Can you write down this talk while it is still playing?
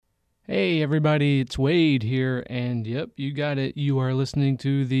Hey everybody, it's Wade here, and yep, you got it. You are listening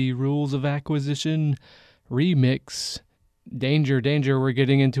to the Rules of Acquisition remix. Danger, danger, we're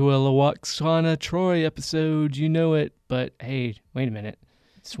getting into a Lwaxana Troy episode, you know it, but hey, wait a minute.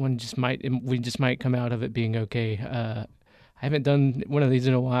 This one we just might come out of it being okay. I haven't done one of these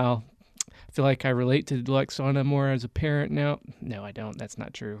in a while. I feel like I relate to Lwaxana more as a parent now. No, I don't. That's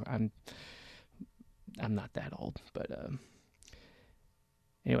not true. I'm not that old, but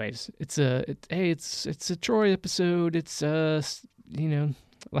anyways, it's a Troy episode. It's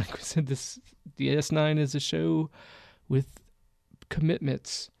like we said, this DS9 is a show with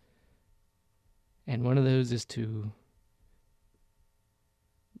commitments, and one of those is to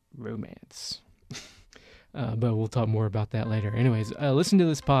romance. But we'll talk more about that later. Anyways, listen to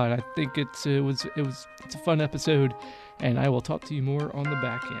this pod. I think it's a fun episode, and I will talk to you more on the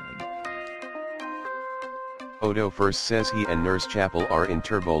back end. Odo first says he and Nurse Chapel are in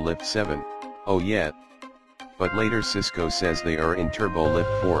Turbo Lift 7, oh yeah. But later Cisco says they are in Turbo Lift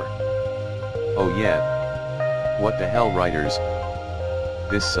 4. Oh yeah. What the hell, writers?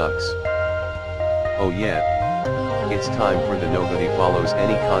 This sucks. Oh yeah. It's time for the Nobody Follows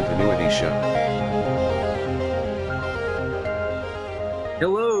Any Continuity show.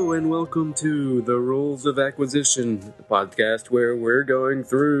 Hello and welcome to the Rules of Acquisition, the podcast where we're going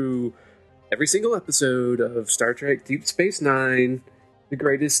through every single episode of Star Trek Deep Space Nine, the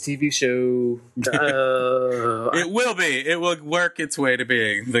greatest TV show. It will be. It will work its way to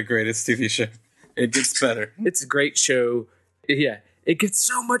being the greatest TV show. It gets better. It's a great show. Yeah, it gets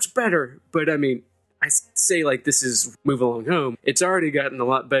so much better. But I mean, I say like this is Move Along Home. It's already gotten a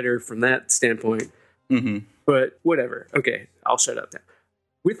lot better from that standpoint. Mm-hmm. But whatever. Okay, I'll shut up now.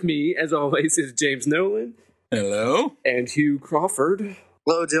 With me, as always, is James Nolan. Hello. And Hugh Crawford.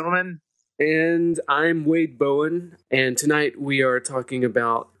 Hello, gentlemen. And I'm Wade Bowen, and tonight we are talking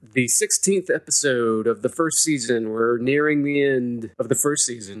about the 16th episode of the first season. We're nearing the end of the first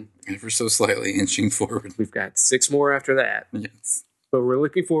season. Ever so slightly inching forward. We've got 6 more after that. Yes. But we're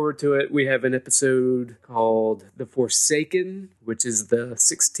looking forward to it. We have an episode called The Forsaken, which is the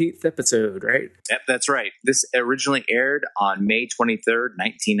 16th episode, right? Yep, that's right. This originally aired on May 23rd,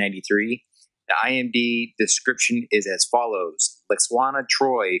 1993. The IMDb description is as follows. Lwaxana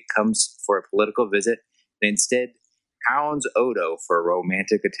Troy comes for a political visit and instead hounds Odo for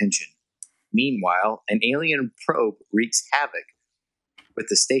romantic attention. Meanwhile, an alien probe wreaks havoc with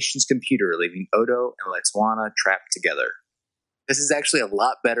the station's computer, leaving Odo and Lwaxana trapped together. This is actually a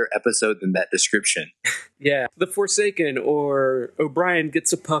lot better episode than that description. Yeah, The Forsaken, or O'Brien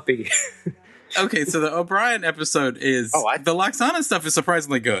Gets a Puppy. Okay, so the O'Brien episode is... the Lwaxana stuff is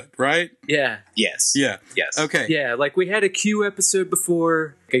surprisingly good, right? Yeah. Yes. Yeah. Yes. Okay. Yeah, like we had a Q episode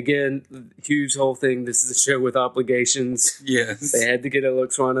before. Again, Hugh's whole thing, this is a show with obligations. Yes. They had to get a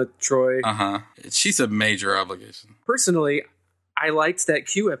Lwaxana Troy. Uh-huh. She's a major obligation. Personally, I liked that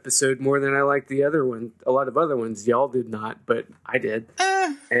Q episode more than I liked the other one. A lot of other ones y'all did not, but I did.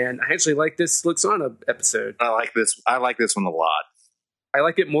 And I actually like this Lwaxana episode. I like this one a lot. I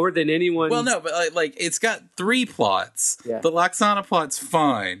like it more than anyone. Well, no, but like it's got 3 plots. Yeah. The Lwaxana plot's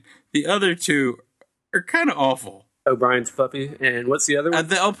fine. The other 2 are kind of awful. O'Brien's puppy, and what's the other one?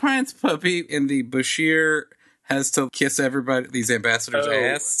 The O'Brien's puppy and the Bashir has to kiss everybody, these ambassadors'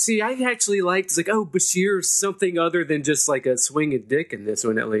 ass. See, I actually liked, it's like, Bashir's something other than just like a swinging dick in this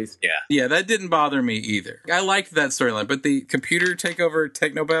one, at least. Yeah. Yeah, that didn't bother me either. I liked that storyline, but the computer takeover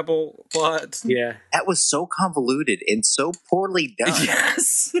technobabble plot. Yeah. That was so convoluted and so poorly done.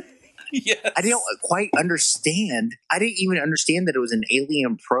 Yes. Yes. I didn't quite understand. I didn't even understand that it was an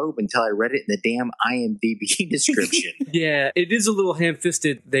alien probe until I read it in the damn IMDb description. Yeah, it is a little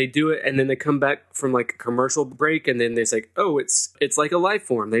ham-fisted. They do it, and then they come back from like a commercial break, and then they say, it's like a life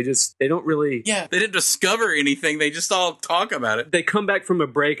form. They don't really... Yeah, they didn't discover anything. They just all talk about it. They come back from a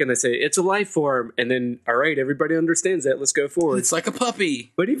break, and they say, it's a life form, and then, all right, everybody understands that. Let's go forward. It's like a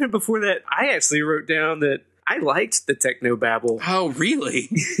puppy. But even before that, I actually wrote down that I liked the technobabble. Oh, really?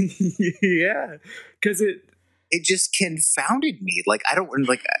 Yeah, because it just confounded me. Like I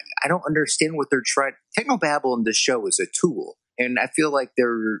don't understand what they're trying. Technobabble in this show is a tool, and I feel like they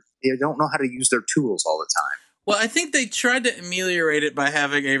don't know how to use their tools all the time. Well, I think they tried to ameliorate it by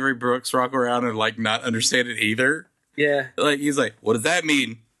having Avery Brooks walk around and like not understand it either. Yeah, like he's like, "What does that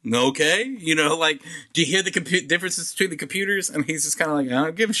mean?" Okay, like, do you hear the differences between the computers? And he's just kind of like, I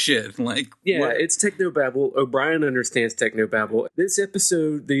don't give a shit. Like, yeah, what? It's technobabble. O'Brien understands technobabble. This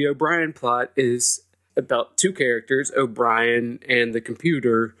episode, the O'Brien plot is about 2 characters, O'Brien and the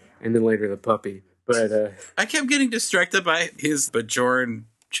computer, and then later the puppy. But I kept getting distracted by his Bajoran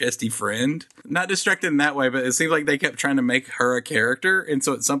chesty friend. Not distracted in that way, but it seemed like they kept trying to make her a character. And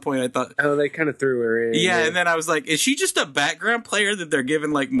so at some point I thought, Oh, they kind of threw her in. yeah, and then I was like, is she just a background player that they're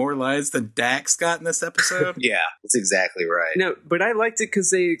giving like more lines than Dax got in this episode? Yeah, that's exactly right. No, but I liked it because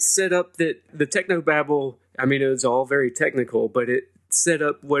they set up that the technobabble, I mean, it was all very technical, but it set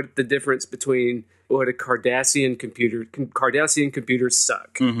up what the difference between what a Cardassian computers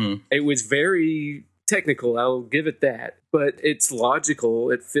suck. Mm-hmm. It was very technical, I'll give it that, but it's logical,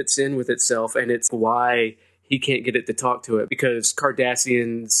 it fits in with itself, and it's why he can't get it to talk to it, because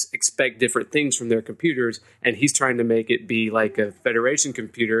Cardassians expect different things from their computers, and he's trying to make it be like a Federation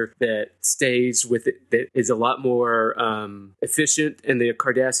computer that stays with it, that is a lot more efficient, and the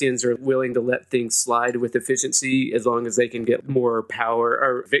Cardassians are willing to let things slide with efficiency as long as they can get more power,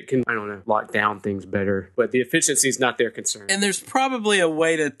 or if it can, I don't know, lock down things better. But the efficiency is not their concern. And there's probably a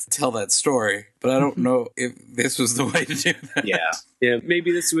way to tell that story, but I don't know if this was the way to do that. Yeah. Yeah,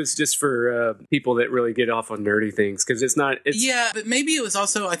 maybe this was just for people that really get off on nerdy things, because it's not. It's, Yeah, but maybe it was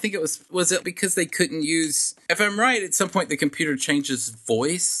also, I think it was it because they couldn't use, if I'm right, at some point the computer changes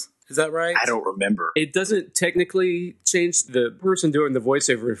voice. Is that right? I don't remember. It doesn't technically change. The person doing the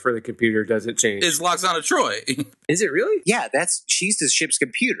voiceover for the computer doesn't change. Is Loxana Troy. Is it really? Yeah, she's the ship's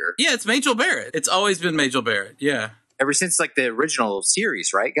computer. Yeah, it's Majel Barrett. It's always been Majel Barrett. Yeah. Ever since like the original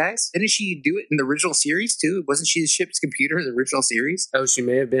series, right, guys? Didn't she do it in the original series too? Wasn't she the ship's computer in the original series? Oh, she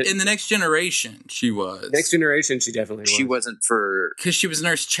may have been. In the Next Generation, she was. Next Generation, she definitely was. She wasn't for. Because she was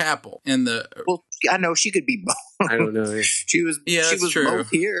Nurse Chapel in the. Well, I know she could be both. I don't know. She was. Yeah, she that's was true.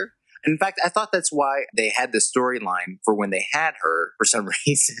 both here. In fact, I thought that's why they had the storyline for when they had her for some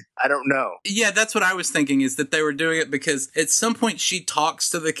reason. I don't know. Yeah, that's what I was thinking, is that they were doing it because at some point she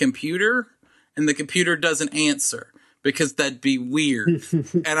talks to the computer and the computer doesn't answer. Because that'd be weird.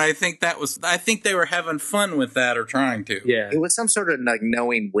 And I think they were having fun with that, or trying to. Yeah. It was some sort of like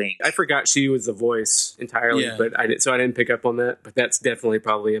knowing wink. I forgot she was the voice entirely, Yeah. but I didn't pick up on that. But that's definitely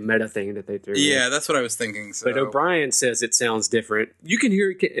probably a meta thing that they threw in. Yeah, that's what I was thinking. So. But O'Brien says it sounds different. You can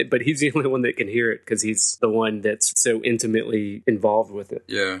hear it, but he's the only one that can hear it because he's the one that's so intimately involved with it.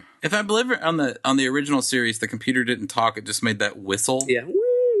 Yeah. If I believe it, on the original series, the computer didn't talk; it just made that whistle. Yeah. Woo!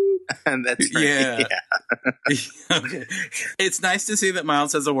 And that's right. Yeah. Okay. It's nice to see that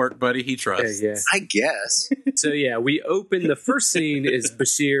Miles has a work buddy he trusts. Yeah. I guess. So yeah, we open the first scene is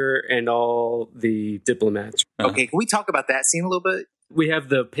Bashir and all the diplomats. Okay, can we talk about that scene a little bit? We have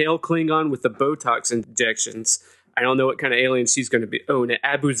the pale Klingon with the Botox injections. I don't know what kind of alien she's going to be. Oh, and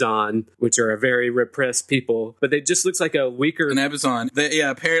Abuzan, which are a very repressed people, but it just looks like a weaker. And Abuzon,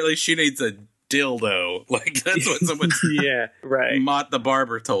 apparently she needs a dildo. Like, that's what someone Yeah, right. Mott the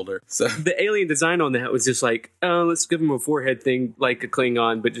barber told her. So The alien design on that was just like, oh, let's give him a forehead thing like a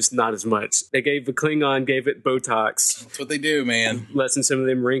Klingon, but just not as much. They gave the Klingon, gave it Botox, that's what they do, man. lessened some of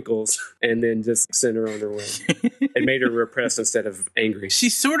them wrinkles, and then just sent her on her way. It made her repressed instead of angry. She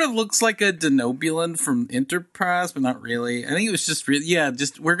sort of looks like a Denobulan from Enterprise, but not really. I think it was just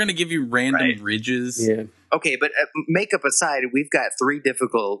we're going to give you random Right. ridges. Yeah. Okay, but makeup aside, we've got 3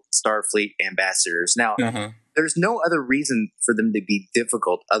 difficult Starfleet ambassadors. Now, Uh-huh. there's no other reason for them to be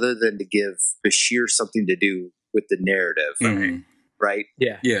difficult other than to give Bashir something to do with the narrative, Mhm. right?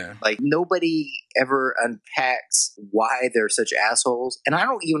 Yeah. Yeah. Like, nobody ever unpacks why they're such assholes. And I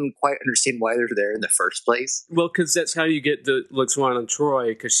don't even quite understand why they're there in the first place. Well, because that's how you get the Luxwana Troy,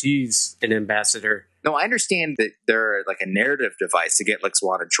 because she's an ambassador. No, I understand that they're like a narrative device to get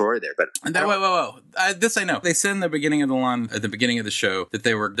Lixwana Troy there, but And then, whoa. This I know. They said in the beginning of the line, at the beginning of the show, that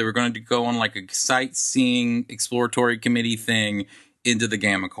they were going to go on like a sightseeing exploratory committee thing into the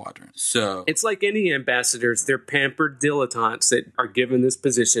Gamma Quadrant. So It's like any ambassadors. They're pampered dilettantes that are given this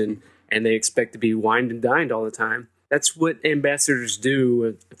position, and they expect to be wined and dined all the time. That's what ambassadors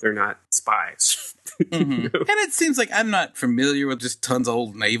do if they're not spies. And it seems like I'm not familiar with just tons of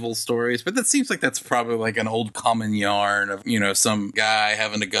old naval stories, but that seems like that's probably like an old common yarn of, some guy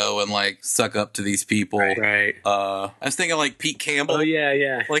having to go and like suck up to these people. Right. I was thinking like Pete Campbell. Oh,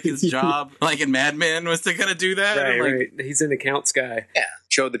 yeah. Like his job, like in Mad Men, was to kind of do that. Right, Like, right. He's an accounts guy. yeah,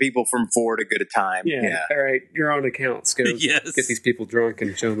 show the people from 4 a good time. Yeah. All right, you're on accounts. Go Yes. get these people drunk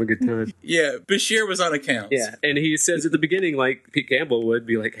and show them a good time. Yeah, Bashir was on accounts. Yeah. And he says at the beginning, like Pete Campbell would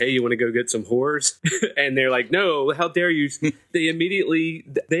be like, hey, you want to go get some whores? And they're like, no, how dare you?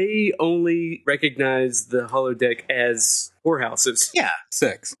 They only recognize the holodeck as whorehouses. Yeah.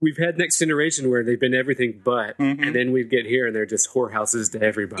 Sex. We've had Next Generation where they've been everything but, and then we get here and they're just whorehouses to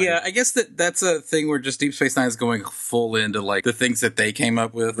everybody. Yeah, I guess that's a thing where just Deep Space Nine is going full into like the things that they came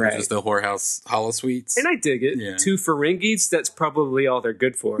up with, Right. which is the whorehouse holosuites. And I dig it. Yeah. 2 Ferengis, that's probably all they're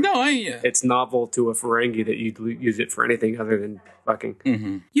good for. No, yeah. It's novel to a Ferengi that you'd use it for anything other than fucking.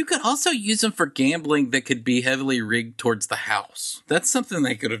 Mm-hmm. You could also use them for gambling that could be heavily rigged towards the house. That's something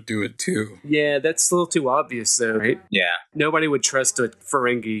they could have do it too. Yeah, that's a little too obvious, though, right? Yeah. Nobody would trust a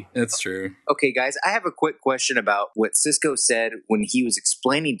Ferengi. That's true. Okay, guys, I have a quick question about what Sisko said when he was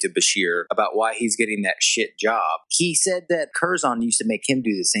explaining to Bashir about why he's getting that shit job. He said that Curzon used to make him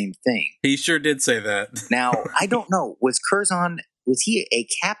do the same thing. He sure did say that. Now, I don't know. Was Curzon, was he a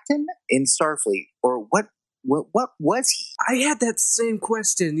captain in Starfleet? Or what was he? I had that same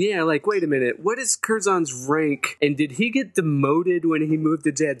question. Yeah, like, wait a minute. What is Curzon's rank? And did he get demoted when he moved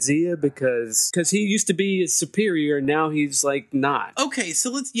to Jadzia? Because he used to be a superior, and now he's, like, not. Okay, so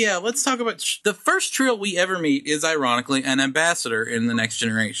let's talk about the first Trill we ever meet is ironically an ambassador in the Next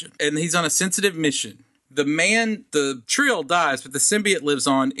Generation. And he's on a sensitive mission. The Trill dies, but the symbiote lives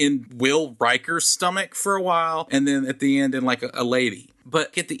on in Will Riker's stomach for a while, and then at the end in like a lady.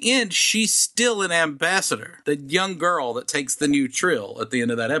 But at the end, she's still an ambassador. The young girl that takes the new Trill at the end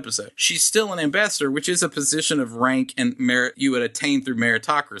of that episode. She's still an ambassador, which is a position of rank and merit you would attain through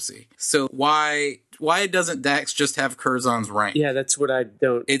meritocracy. So why doesn't Dax just have Curzon's rank? Yeah, that's what I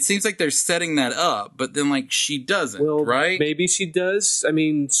don't... It seems like they're setting that up, but then, like, she doesn't, well, right? Maybe she does. I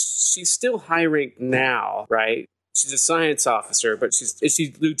mean, she's still high rank now, right? She's a science officer, but is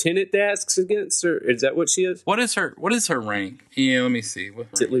she Lieutenant Dax against her? Is that what she is? What is her rank? Yeah, let me see.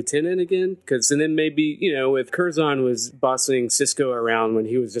 Is it Lieutenant again? And then maybe, if Curzon was bossing Sisko around when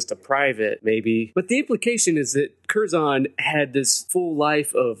he was just a private, maybe. But the implication is that Curzon had this full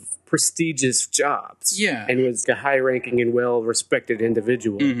life of prestigious jobs. Yeah. And was a high-ranking and well-respected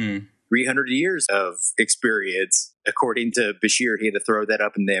individual. Mm-hmm. 300 years of experience. According to Bashir, he had to throw that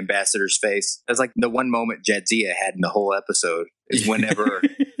up in the ambassador's face. That's like the one moment Jadzia had in the whole episode is whenever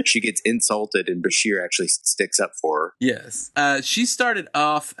she gets insulted and Bashir actually sticks up for her. Yes. She started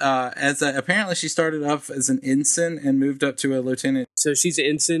off apparently she started off as an ensign and moved up to a lieutenant. So she's an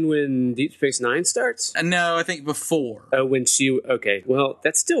ensign when Deep Space Nine starts? No, I think before. Oh, okay. Well,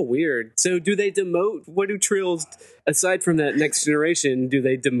 that's still weird. So do they demote? What do Trills, aside from that Next Generation, do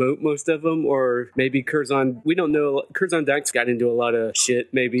they demote most of them? Or maybe Curzon, we don't know. Curzon Dax got into a lot of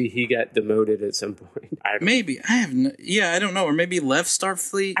shit. Maybe he got demoted at some point. Maybe. I don't know. Or maybe left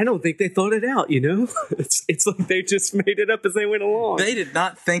Starfleet. I don't think they thought it out, It's like they just made it up as they went along. They did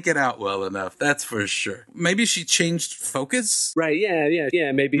not think it out well enough, that's for sure. Maybe she changed focus? Right,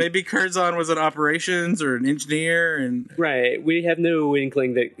 yeah, maybe. Maybe Curzon was an operations or an engineer and... Right, we have no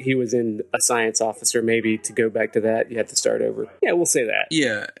inkling that he was in a science officer. Maybe to go back to that, you have to start over. Yeah, we'll say that.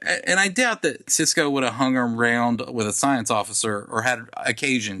 Yeah, and I doubt that Sisko would have hung around with a science officer or had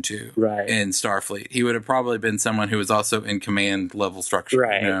occasion to in Starfleet. He would have probably been someone who was also in command level structure.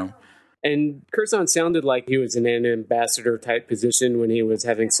 Right. And Curzon sounded like he was in an ambassador type position when he was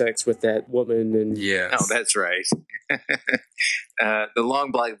having sex with that woman. And yes. Oh, that's right. The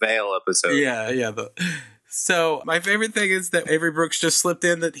long black veil episode. Yeah. So my favorite thing is that Avery Brooks just slipped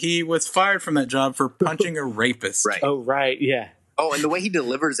in that he was fired from that job for punching a rapist. Right. Oh, right. Yeah. Oh, and the way he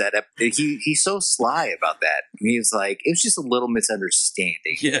delivers that, he's so sly about that. He was like, it was just a little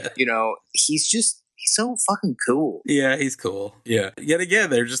misunderstanding. Yeah. He's so fucking cool. Yeah, he's cool. Yeah. Yet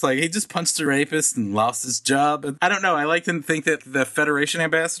again, they're just like, he just punched a rapist and lost his job. And I don't know. I like to think that the Federation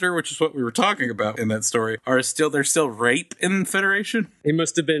ambassador, which is what we were talking about in that story, there's still rape in Federation. He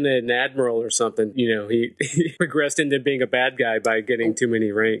must have been an admiral or something. He progressed into being a bad guy by getting too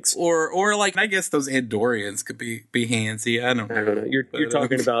many ranks. Or like, I guess those Andorians could be handsy. I don't know. You're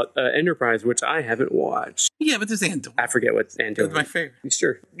talking about Enterprise, which I haven't watched. Yeah, but there's Andorians. I forget what Andorians. That's my favorite.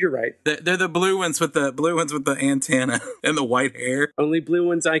 Sure, you're right. They're the blue ones with the antenna and the white hair. Only blue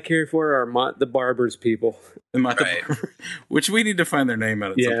ones I care for are Mott the Barber's people. The Barber, which we need to find their name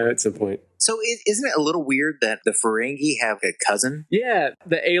out at some point. So isn't it a little weird that the Ferengi have a cousin? Yeah,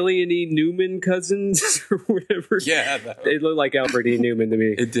 the Alien E. Newman cousins or whatever. Yeah. They look like Albert E. Newman to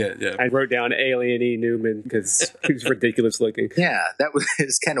me. It did, yeah. I wrote down Alien E. Newman because he was ridiculous looking. Yeah, that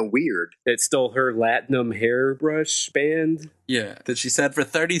was kind of weird. It stole her Latinum hairbrush band. Yeah, that she's had for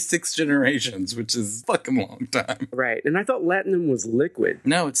 36 generations, which is a fucking long time. Right, and I thought Latinum was liquid.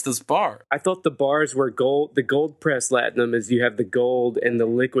 No, it's this bar. I thought the bars were gold. The gold pressed Latinum is you have the gold and the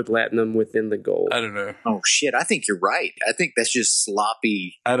liquid Latinum within the gold. I don't know. Oh, shit, I think you're right. I think that's just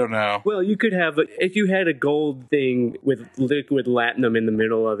sloppy. I don't know. Well, you could have, if you had a gold thing with liquid Latinum in the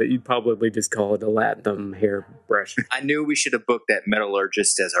middle of it, you'd probably just call it a Latinum hairbrush. I knew we should have booked that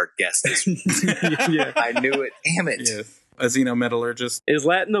metallurgist as our guest this week. Yeah. I knew it. Damn it. Yes. a xenometallurgist. Is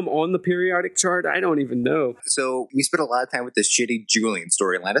Latinum on the periodic chart? I don't even know. So we spent a lot of time with this shitty Julian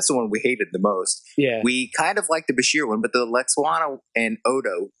storyline. That's the one we hated the most. Yeah. We kind of like the Bashir one, but the Lexwana and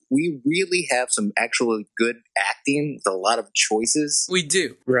Odo, we really have some actually good acting with a lot of choices. We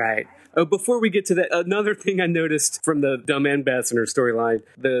do. Right. Oh, before we get to that, another thing I noticed from the Dumb Ambassador storyline,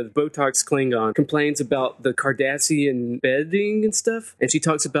 the Botox Klingon complains about the Cardassian bedding and stuff, and she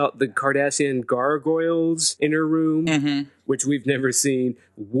talks about the Cardassian gargoyles in her room, which we've never seen,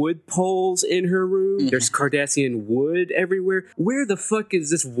 wood poles in her room. There's Cardassian wood everywhere. Where the fuck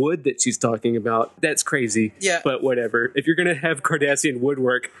is this wood that she's talking about? That's crazy. Yeah. But whatever. If you're going to have Cardassian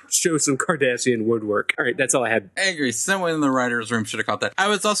woodwork, show some Cardassian woodwork. All right, that's all I had. I agree. Someone in the writer's room should have caught that. I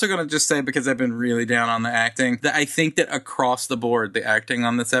was also going to just say, because I've been really down on the acting, that I think that across the board, the acting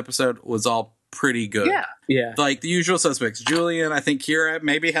on this episode was all pretty good. Yeah. Like the usual suspects. Julian, I think Kira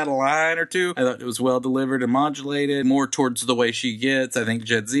maybe had a line or two. I thought it was well delivered and modulated, more towards the way she gets. I think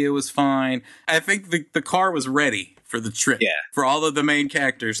Jadzia was fine. I think the car was ready for the trip. Yeah. For all of the main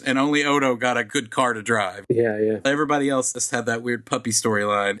characters, and only Odo got a good car to drive. Yeah. Everybody else just had that weird puppy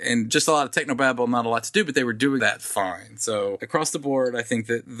storyline and just a lot of technobabble, not a lot to do, but they were doing that fine. So across the board, I think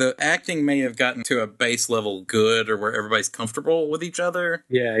that the acting may have gotten to a base level good, or where everybody's comfortable with each other.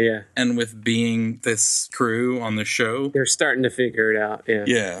 Yeah. And with being this crew on the show. They're starting to figure it out.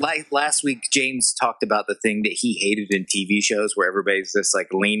 Yeah. Like last week, James talked about the thing that he hated in TV shows where everybody's just like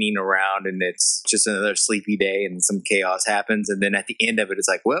leaning around and it's just another sleepy day and some chaos happens. And then at the end of it, it's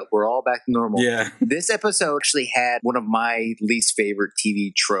like, well, we're all back to normal. Yeah. This episode actually had one of my least favorite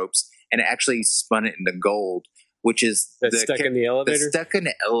TV tropes, and it actually spun it into gold, which is the stuck in the elevator. The stuck in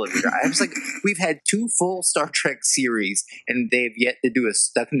the elevator. I was like, we've had 2 full Star Trek series, and they've yet to do a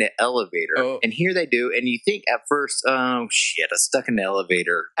stuck in the elevator. Oh. And here they do, and you think at first, oh shit, a stuck in the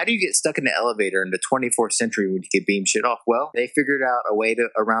elevator. How do you get stuck in the elevator in the 24th century when you can beam shit off? Well, they figured out a way to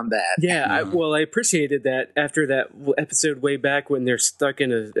around that. Yeah, I appreciated that after that episode way back when they're stuck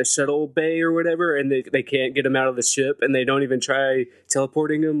in a shuttle bay or whatever, and they can't get them out of the ship, and they don't even try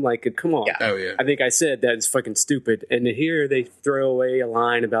teleporting them. Like, come on. Yeah. Oh, yeah. I think I said that is fucking stupid. And here they throw away a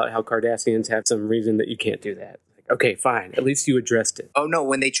line about how Cardassians have some reason that you can't do that. Like, okay, fine. At least you addressed it. Oh no,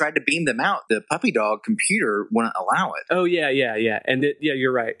 when they tried to beam them out, the puppy dog computer wouldn't allow it. Oh, yeah. And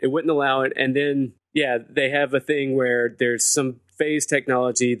you're right. It wouldn't allow it. And then, they have a thing where there's some phase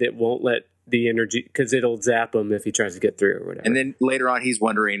technology that won't let the energy, because it'll zap him if he tries to get through or whatever. And then later on, he's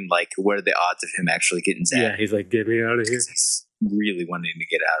wondering, like, what are the odds of him actually getting zapped? Yeah, he's like, get me out of here. He's really wanting to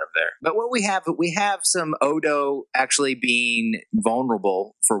get out of there. But what we have some Odo actually being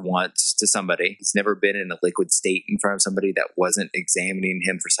vulnerable for once to somebody. He's never been in a liquid state in front of somebody that wasn't examining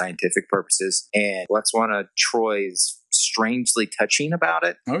him for scientific purposes. And Lexwana Troy's strangely touching about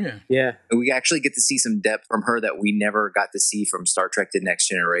it. Oh, yeah. Yeah. And we actually get to see some depth from her that we never got to see from Star Trek The Next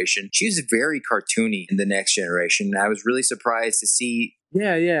Generation. She was very cartoony in The Next Generation. And I was really surprised to see.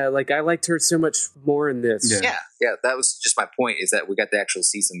 Yeah. Like, I liked her so much more in this. Yeah, that was just my point, is that we got to actually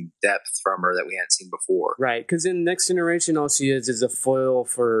see some depth from her that we hadn't seen before. Right, because in Next Generation, all she is a foil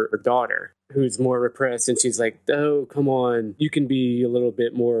for her daughter, who's more repressed, and she's like, oh, come on, you can be a little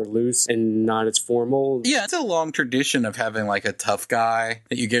bit more loose and not as formal. Yeah, it's a long tradition of having like a tough guy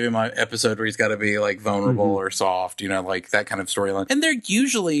that you give him an episode where he's got to be like vulnerable or soft, like that kind of storyline. And they're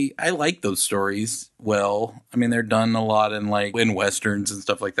usually, I like those stories. Well, I mean, they're done a lot in westerns and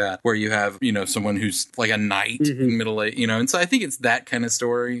stuff like that, where you have, someone who's like a knight in middle age, and so I think it's that kind of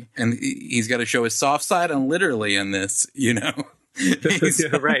story. And he's got to show his soft side, and literally in this, Yeah,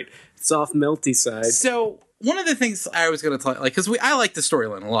 right. Soft, melty side. So one of the things I was going to talk, because I like the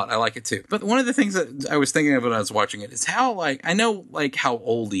storyline a lot. I like it too. But one of the things that I was thinking of when I was watching it is how, I know, how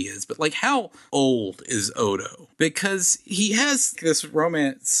old he is, but, how old is Odo? Because he has this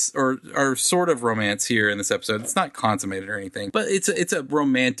romance, or sort of romance here in this episode. It's not consummated or anything, but it's a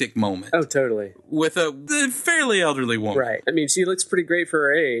romantic moment. Oh, totally. With a fairly elderly woman. Right. I mean, she looks pretty great for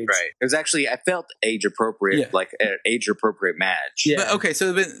her age. Right. It was actually, I felt age appropriate, like an age appropriate match. Yeah. But, okay,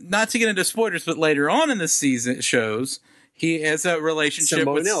 so not to get into spoilers, but later on in the season shows, he has a relationship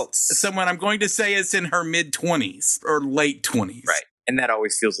with someone I'm going to say is in her mid-20s or late 20s. Right. And that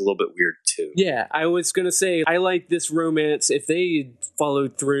always feels a little bit weird, too. Yeah, I was going to say, I like this romance. If they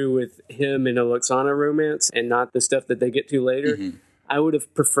followed through with him in a Lwaxana romance and not the stuff that they get to later, I would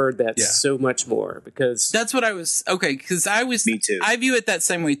have preferred that Yeah. so much more because That's what I was, okay, because Me too. I view it that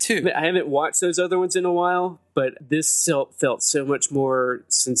same way too. I haven't watched those other ones in a while, but this felt so much more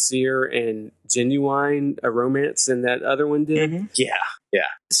sincere and genuine a romance than that other one did. Mm-hmm. Yeah.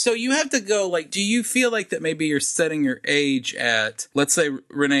 So you have to go, like, do you feel like that maybe you're setting your age at, let's say,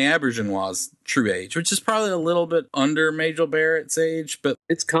 Renee Auberjonois' true age, which is probably a little bit under Majel Barrett's age, but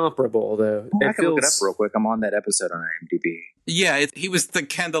It's comparable though. I can look it up real quick. I'm on that episode on IMDb. yeah, he was the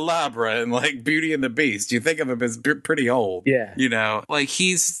candelabra in, like, Beauty and the Beast. You think of him as pretty old. Yeah. You know, like,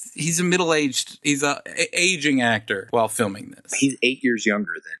 he's a middle-aged, he's a aging actor while filming this. He's 8 years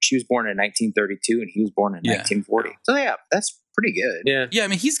younger than she was born in 1932, and he was born in Yeah. 1940. So yeah, that's pretty good. Yeah. Yeah, I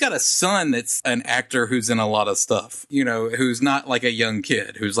mean, he's got a son that's an actor who's in a lot of stuff, you know, who's not like a young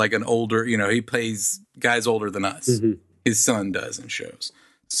kid, who's like an older, you know, he plays guys older than us. Mhm. His son does in shows.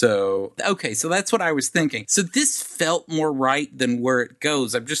 So, okay, so that's what I was thinking. So this felt more right than where it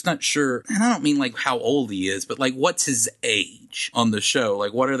goes. I'm just not sure. And I don't mean like how old he is, but like what's his age on the show?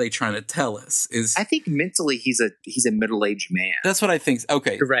 Like what are they trying to tell us? I think mentally he's a middle-aged man. That's what I think.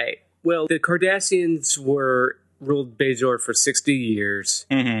 Okay. Right. Well, the Kardashians ruled Bajor for 60 years.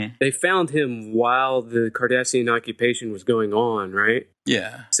 Mm-hmm. They found him while the Kardashian occupation was going on, right?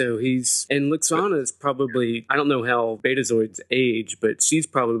 Yeah. So and Luxana is probably, I don't know how Betazoid's age, but she's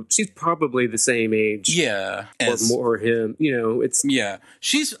probably the same age. Yeah. Or more him, you know, it's, Yeah.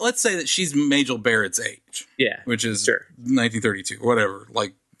 Let's say that she's Majel Barrett's age, yeah. which is Sure. 1932, whatever,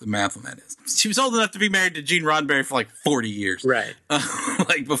 like the math on that is. She was old enough to be married to Gene Roddenberry for like 40 years. Right.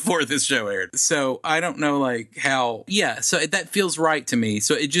 Like before this show aired. So I don't know like how, so that feels right to me.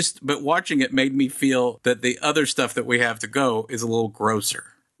 So but watching it made me feel that the other stuff that we have to go is a little grosser.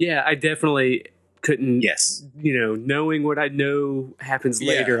 Yeah, I definitely couldn't, Yes. you know, knowing what I know happens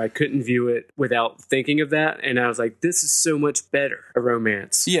later, Yeah. I couldn't view it without thinking of that. And I was like, this is so much better, a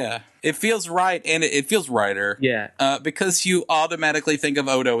romance. Yeah. It feels right and it feels righter. Yeah. Because you automatically think of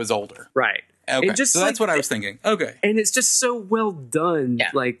Odo as older. Right. Okay. And just So that's like what I was thinking. Okay. And it's just so well done. Yeah.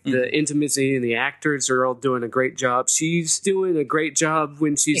 Like the intimacy and the actors are all doing a great job. She's doing a great job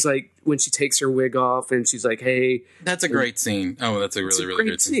when she's like, when she takes her wig off and she's like, hey. That's a great scene. Oh, that's a It's really, a really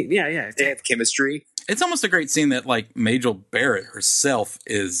great good scene. scene. Yeah. They have chemistry. It's almost a great scene that like Majel Barrett herself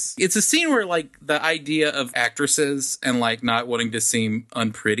it's a scene where like the idea of actresses and like not wanting to seem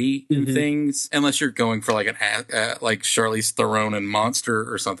unpretty in things, unless you're going for like like Charlize Theron and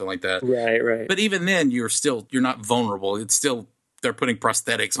Monster or something like that. Right. But even then you're not vulnerable. It's still, they're putting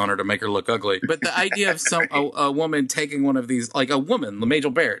prosthetics on her to make her look ugly. But the idea of a woman taking one of these, like a woman, Majel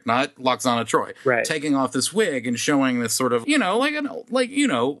Barrett, not Loxana Troy, Right. taking off this wig and showing this sort of,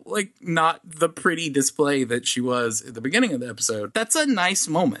 like not the pretty display that she was at the beginning of the episode. That's a nice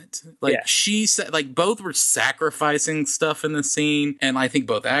moment. Like Yeah. she said, like both were sacrificing stuff in the scene, and I think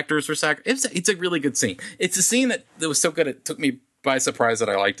both actors were it's a really good scene. It's a scene that was so good it took me by surprise that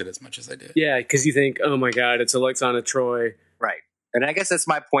I liked it as much as I did. Yeah, because you think, oh my God, it's Alexana Troy. Right. And I guess that's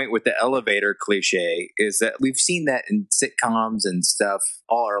my point with the elevator cliche is that we've seen that in sitcoms and stuff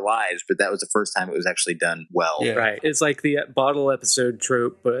all our lives, but that was the first time it was actually done well. Yeah. Right. It's like the bottle episode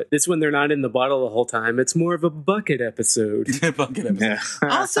trope, but this one they're not in the bottle the whole time. It's more of a bucket episode. Bucket episode. Yeah.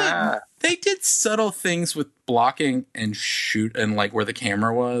 Also, they did subtle things with blocking and shoot and like where the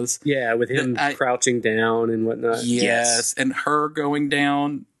camera was. Yeah, with him crouching down and whatnot. Yes. And her going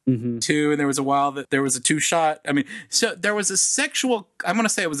down Mm-hmm. too. And there was a while that there was a 2-shot. I mean, so there was I'm going to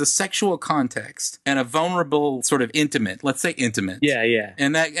say it was a sexual context and a vulnerable sort of intimate, let's say intimate. Yeah.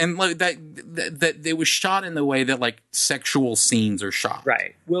 And that it was shot in the way that like sexual scenes are shot.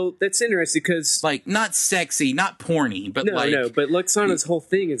 Right. Well, that's interesting because Like not sexy, not porny, but no, like but Luxana's whole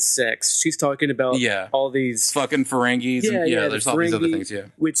thing is sex. She's talking about all these fucking Ferengis. Yeah, and, there's all these other things. Yeah.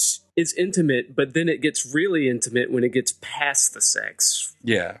 which is intimate, but then it gets really intimate when it gets past the sex.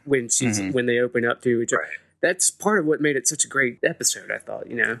 Yeah. When when they open up to each other. Right. That's part of what made it such a great episode, I thought,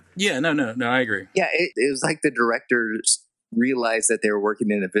 you know. Yeah, no, I agree. Yeah, it was like the directors realized that they were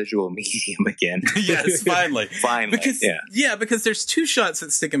working in a visual medium again. Yes, finally. Finally. Because there's 2 shots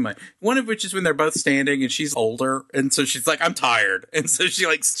that stick in mind. One of which is when they're both standing and she's older, and so she's like, I'm tired. And so she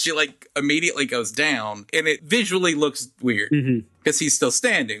immediately goes down, and it visually looks weird. Because he's still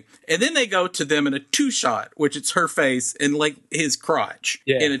standing. And then they go to them in a 2-shot, which it's her face and like his crotch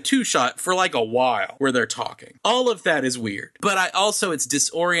in a 2-shot for like a while where they're talking. All of that is weird. But it's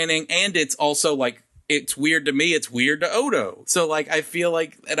disorienting, and it's also like, it's weird to me. It's weird to Odo. So like, I feel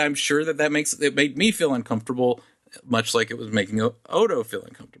like, and I'm sure it made me feel uncomfortable, much like it was making Odo feel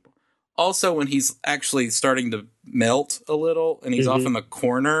uncomfortable. Also, when he's actually starting to melt a little and he's off in the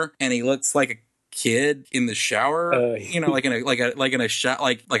corner and he looks like kid in the shower, like in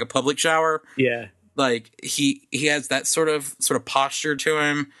a public shower. Yeah. Like he has that sort of posture to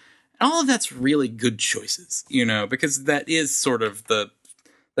him. And all of that's really good choices, because that is sort of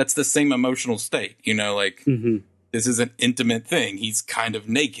that's the same emotional state, like this is an intimate thing. He's kind of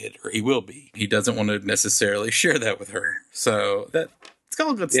naked, or he will be. He doesn't want to necessarily share that with her. So it's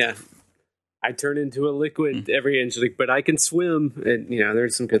all good stuff. I turn into a liquid every inch, but I can swim, and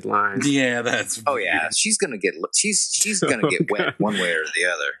there's some good lines. Yeah, that's. Oh yeah, she's gonna get wet one way or the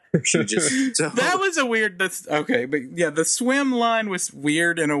other. She just that was a weird. That's okay, but yeah, the swim line was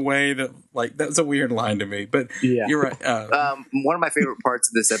weird in a way that that was a weird line to me. But you're right. One of my favorite parts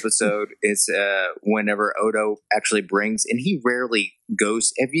of this episode is whenever Odo actually brings, and he rarely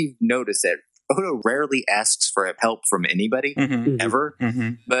goes. Have you noticed that? Odo rarely asks for help from anybody, ever.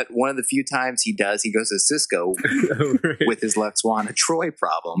 But one of the few times he does, he goes to Cisco with his Lwaxana Troi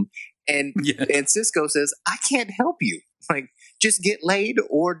problem. And Cisco says, I can't help you. Like, just get laid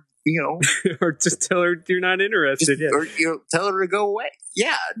or, or just tell her you're not interested. Or tell her to go away.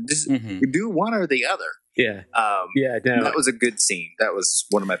 Yeah, just do one or the other. Yeah. That was a good scene. That was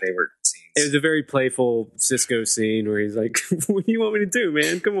one of my favorite scenes. It was a very playful Cisco scene where he's like, what do you want me to do,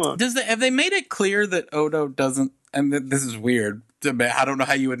 man? Come on. Have they made it clear that Odo doesn't, and this is weird, I don't know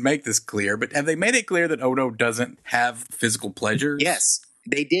how you would make this clear, but have they made it clear that Odo doesn't have physical pleasures? Yes.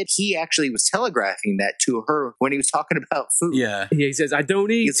 They did. He actually was telegraphing that to her when he was talking about food. Yeah. He says, I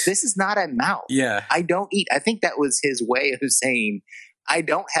don't eat. This is not a mouth. Yeah. I don't eat. I think that was his way of saying, I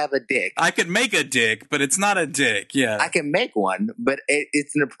don't have a dick. I could make a dick, but it's not a dick. Yeah. I can make one, but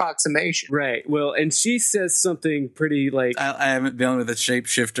it's an approximation. Right. Well, and she says something pretty like... I haven't been with a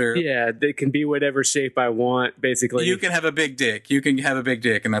shapeshifter. Yeah, they can be whatever shape I want, basically. You can have a big dick. You can have a big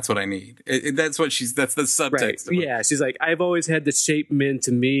dick, and that's what I need. That's the subtext. Right. Yeah, she's like, I've always had the shape men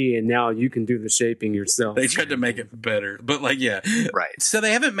to me, and now you can do the shaping yourself. They tried to make it better. But, Right. So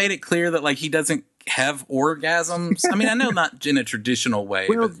they haven't made it clear that, he doesn't have orgasms. I mean, I know not in a traditional way.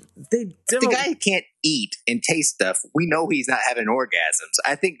 Well, but they don't. The guy can't eat and taste stuff. We know he's not having orgasms.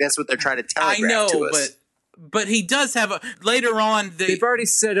 I think that's what they're trying to telegraph to us. But he does have later on. They've already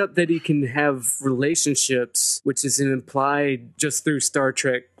set up that he can have relationships, which is an implied just through Star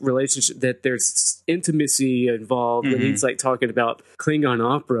Trek relationship that there's intimacy involved when he's talking about Klingon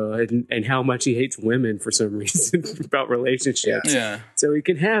opera and how much he hates women for some reason about relationships. Yeah. So he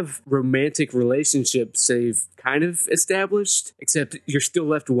can have romantic relationships they've kind of established, except you're still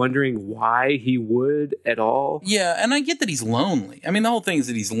left wondering why he would at all. Yeah, and I get that he's lonely. I mean, the whole thing is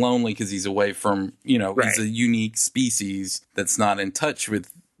that he's lonely because he's away from, he's a unique species that's not in touch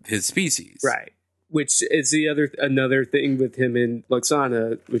with his species. Right. Which is another thing with him in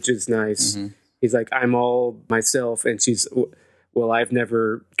Lwaxana, which is nice. He's like, I'm all myself, and she's, well, I've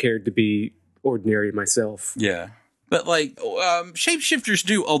never cared to be ordinary myself. Yeah. But shapeshifters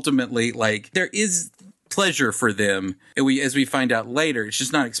do ultimately, there is pleasure for them, as we find out later. It's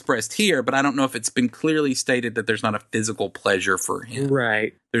just not expressed here, but I don't know if it's been clearly stated that there's not a physical pleasure for him.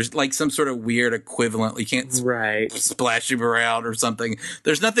 Right. There's some sort of weird equivalent. You can't splash him around or something.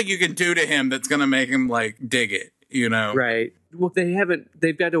 There's nothing you can do to him that's going to make him dig it, Right. Well,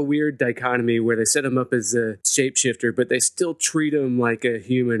 they've got a weird dichotomy where they set him up as a shapeshifter, but they still treat him like a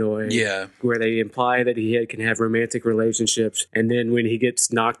humanoid. Yeah. Where they imply that he can have romantic relationships. And then when he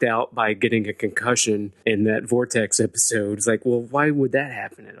gets knocked out by getting a concussion in that Vortex episode, it's like, well, why would that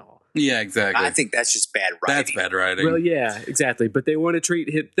happen at all? Yeah, exactly. I think that's just bad writing. That's bad writing. Well, yeah, exactly. But they want to treat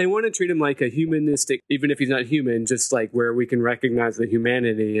him like a humanistic, even if he's not human, just where we can recognize the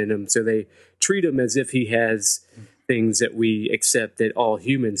humanity in him. So they treat him as if he has things that we accept that all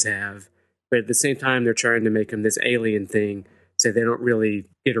humans have, but at the same time they're trying to make him this alien thing, so they don't really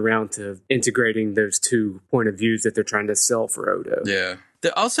get around to integrating those two point of views that they're trying to sell for Odo. Yeah.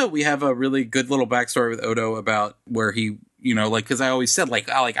 Also, we have a really good little backstory with Odo about where he, because I always said,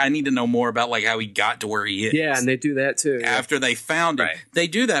 I need to know more about, how he got to where he is. Yeah, and they do that, too. After they found him. Right. They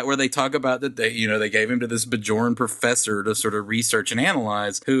do that where they talk about that they gave him to this Bajoran professor to sort of research and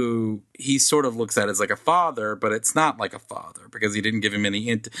analyze, who he sort of looks at as a father, but it's not like a father because he didn't give him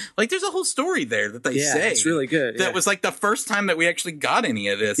any there's a whole story there that they say. It's really good. That was the first time that we actually got any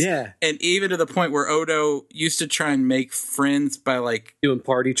of this. Yeah. And even to the point where Odo used to try and make friends by doing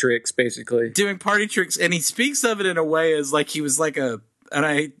party tricks, basically. Doing party tricks, and he speaks of it in a way as he was and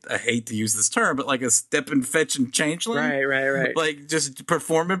I hate to use this term, but a step and fetch and changeling. Right. Just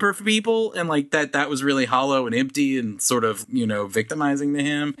performing for people, and that was really hollow and empty and sort of, victimizing to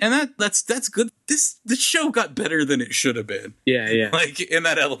him. And that's good. This show got better than it should have been. Yeah. In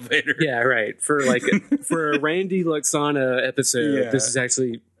that elevator. Yeah, right. For for a Randy Lwaxana episode, this is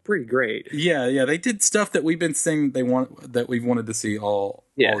actually pretty great. Yeah, they did stuff that we've been saying that we've wanted to see all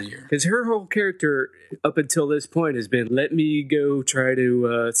year. Because her whole character up until this point has been, let me go try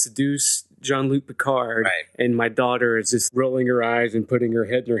to seduce Jean-Luc Picard, Right. and my daughter is just rolling her eyes and putting her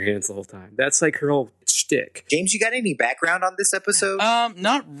head in her hands the whole time. That's like her whole shtick. James, you got any background on this episode?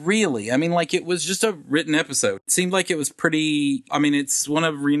 Not really. I mean, like, it was just a written episode. It seemed like it was pretty. I mean, it's one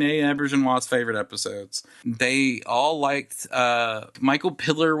of Renee Auberjonois' favorite episodes. They all liked. Michael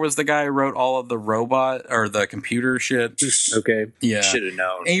Piller was the guy who wrote all of the robot or the computer shit. Okay. Yeah, Should have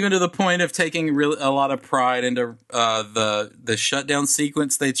known. even to the point of taking a lot of pride into the shutdown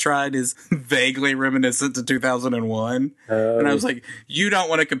sequence they tried is vaguely reminiscent to 2001. And I was like, you don't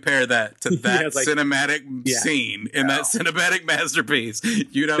want to compare that to that it's like- cinematic scene in that cinematic masterpiece.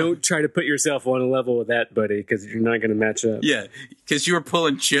 You Don't try to put yourself on a level with that, buddy, because you're not going to match up. Yeah, because you were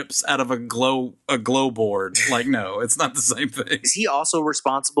pulling chips out of a glow board. Like, no, it's not the same thing. Is he also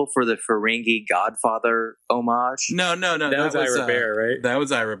responsible for the Ferengi Godfather homage? No. That was Ira Bear, right? That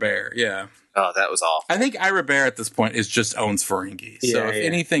was Ira Bear, yeah. Oh, that was awful. I think Ira Bear at this point just owns Ferengi. So if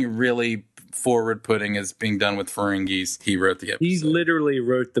anything really forward-putting is being done with Ferengis, he wrote the episode. He literally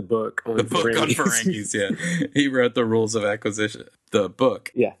wrote the book on the book on Ferengis, yeah. He wrote the rules of acquisition. The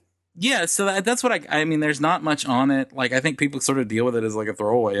book. Yeah. Yeah, so that's what I mean, there's not much on it. Like, I think people sort of deal with it as like a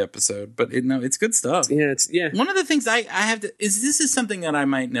throwaway episode, but it's good stuff. Yeah, One of the things I have to this is something that I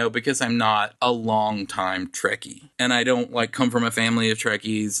might know because I'm not a long time Trekkie and I don't like come from a family of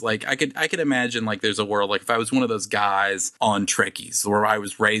Trekkies. Like I could imagine like there's a world like if I was one of those guys on Trekkies where I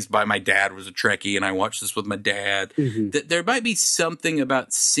was raised by my dad was a Trekkie and I watched this with my dad, that there might be something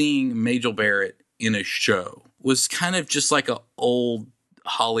about seeing Majel Barrett in a show was kind of just like a old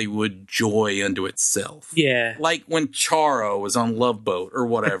Hollywood joy unto itself. Yeah. Like when Charo was on Love Boat or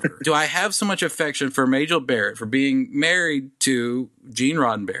whatever. Do I have so much affection for Majel Barrett for being married to Gene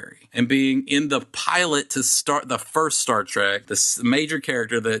Roddenberry and being in the pilot to start the first Star Trek, the major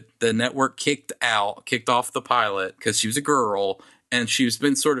character that the network kicked off the pilot because she was a girl and she's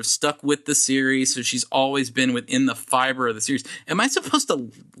been sort of stuck with the series, so she's always been within the fiber of the series. Am I supposed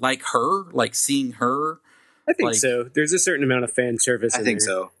to like her, like seeing her? I think so. There's a certain amount of fan service. I think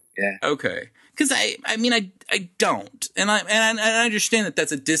so. Yeah. Okay. Because I mean I don't, and I understand that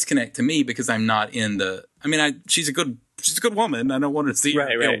that's a disconnect to me because I'm not in the. I mean she's a good woman. I don't want to see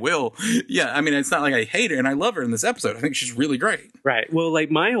her ill will. Yeah. I mean it's not like I hate her, and I love her in this episode. I think she's really great. Right. Well,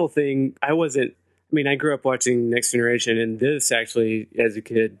 like my whole thing, I grew up watching Next Generation, and this actually, as a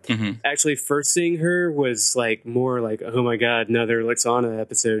kid, actually first seeing her was like more like, oh my God, another Lixana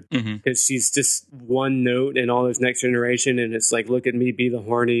episode. Because she's just one note in all those Next Generation, and it's like, look at me be the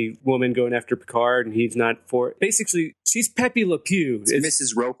horny woman going after Picard, and he's not for it. Basically, she's Pepe Le Pew. It's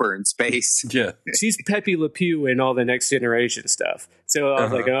Mrs. Roper in space. Yeah. She's Pepe Le Pew in all the Next Generation stuff. So I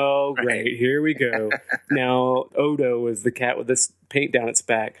was like, oh, great, here we go. Now, Odo is the cat with this paint down its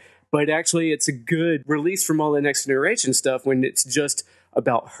back. But actually, it's a good release from all the Next Generation stuff when it's just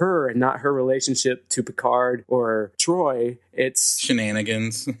about her and not her relationship to Picard or Troy. It's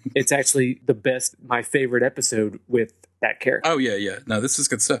shenanigans. It's actually my favorite episode with that character. Oh, yeah. No, this is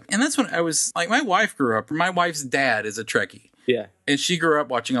good stuff. And that's when I was like, my wife's dad is a Trekkie. Yeah. And she grew up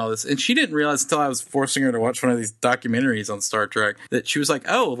watching all this. And she didn't realize until I was forcing her to watch one of these documentaries on Star Trek that she was like,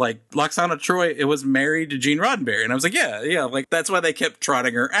 oh, like Lwaxana Troi, it was married to Gene Roddenberry. And I was like, yeah. Like that's why they kept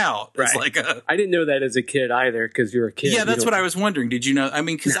trotting her out. Right. It's like I didn't know that as a kid either because you're a kid. Yeah, that's what I was wondering. Did you know? I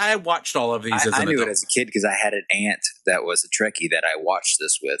mean, because I watched all of these as an adult. I knew it as a kid because I had an aunt that was a Trekkie that I watched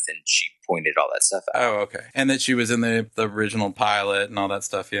this with, and she pointed all that stuff out. Oh, okay. And that she was in the original pilot and all that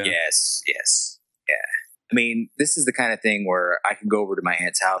stuff, yeah. Yes. Yeah. I mean, this is the kind of thing where I could go over to my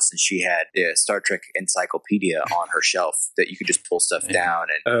aunt's house and she had the Star Trek encyclopedia on her shelf that you could just pull stuff down.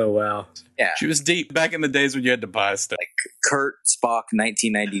 And oh, wow. Yeah. She was deep back in the days when you had to buy stuff. Like Kurt Spock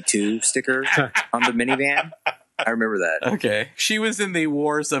 1992 sticker on the minivan. I remember that. Okay. She was in the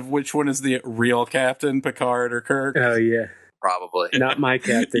wars of which one is the real captain, Picard or Kirk? Oh, yeah. Probably. Not my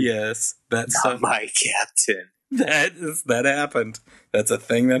captain. Yes. That's not my captain. That happened. That's a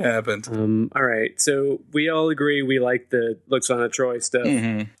thing that happened. All right. So we all agree we like the Lwaxana Troi stuff.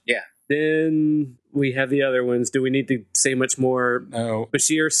 Yeah. Then we have the other ones. Do we need to say much more? No.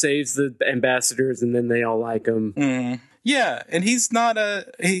 Bashir saves the ambassadors, and then they all like him. Yeah, and he's not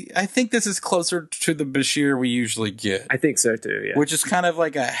I think this is closer to the Bashir we usually get. I think so, too, yeah. Which is kind of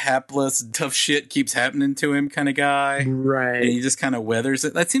like a hapless, tough shit keeps happening to him kind of guy. Right. And he just kind of weathers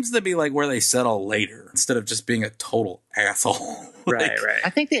it. That seems to be like where they settle later, instead of just being a total asshole. Right. I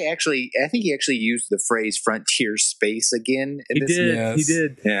think he actually used the phrase frontier space again. He did. Yes. He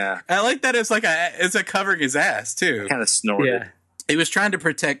did. Yeah. I like that it's a covering his ass, too. Kind of snorted. Yeah. He was trying to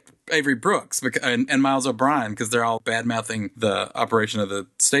protect Avery Brooks and Miles O'Brien because they're all bad-mouthing the operation of the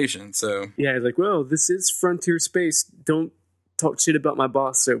station. So Yeah, he's like, well, this is frontier space. Don't talk shit about my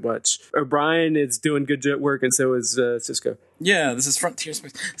boss so much. O'Brien is doing good work, and so is Cisco. yeah, this is frontier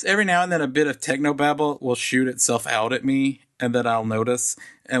space. So every now and then a bit of technobabble will shoot itself out at me, and that I'll notice.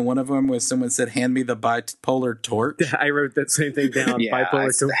 And one of them was someone said, hand me the bipolar torch. I wrote that same thing down.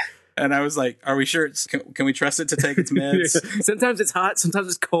 Bipolar torch. And I was like, are we sure can we trust it to take its meds? Sometimes it's hot, sometimes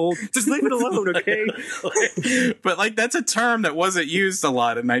it's cold. Just leave it alone, okay? But like that's a term that wasn't used a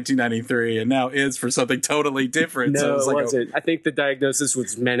lot in 1993 and now is for something totally different. No, so it wasn't. I think the diagnosis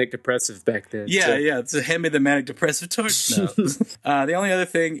was manic depressive back then. Yeah. So hand me the manic depressive torch. No. The only other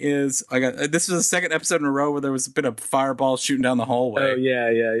thing is this was the second episode in a row where there was a bit of fireball shooting down the hallway. Oh,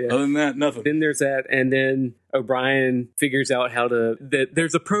 yeah. Other than that, nothing. Then there's that, and then O'Brien figures out how to...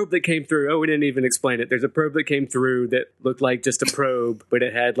 There's a probe that came through. Oh, we didn't even explain it. There's a probe that came through that looked like just a probe, but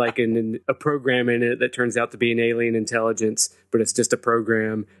it had like a program in it that turns out to be an alien intelligence, but it's just a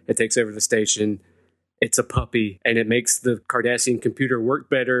program. It takes over the station. It's a puppy, and it makes the Cardassian computer work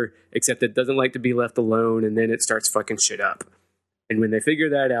better, except it doesn't like to be left alone, and then it starts fucking shit up. And when they figure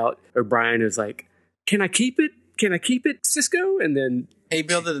that out, O'Brien is like, can I keep it? Can I keep it, Cisco? And then... He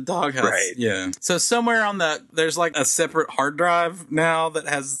built a doghouse. Right. Yeah. So somewhere on there's like a separate hard drive now that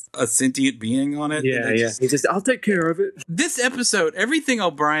has a sentient being on it. Yeah. He just, I'll take care of it. This episode, everything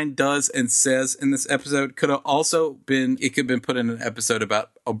O'Brien does and says in this episode could have also been put in an episode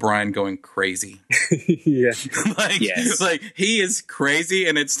about O'Brien going crazy. Yeah. Like he is crazy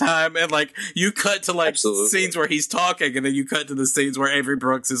and it's time. And like you cut to like scenes where he's talking and then you cut to the scenes where Avery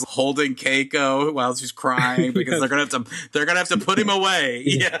Brooks is holding Keiko while she's crying because they're going to have to put him away.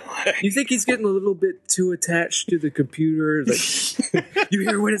 Yeah. You think he's getting a little bit too attached to the computer? Like, you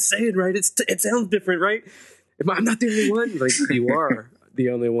hear what it's saying, right? It sounds different, right? I'm not the only one. Like, you are the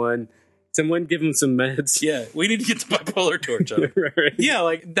only one. Someone give him some meds. Yeah, we need to get the bipolar torch up. Right. Yeah,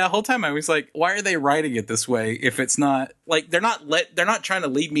 like that whole time I was like, why are they writing it this way if it's not like they're not trying to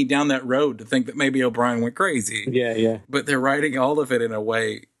lead me down that road to think that maybe O'Brien went crazy. Yeah. But they're writing all of it in a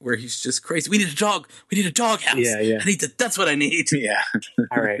way where he's just crazy. We need a dog. We need a dog house. Yeah. That's what I need. Yeah.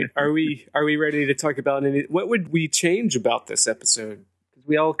 All right. Are we ready to talk about what would we change about this episode? Because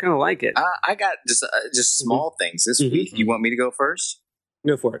we all kind of like it. I got just small things this week. You want me to go first?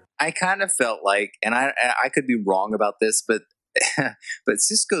 Go for it. I kind of felt like, and I could be wrong about this, but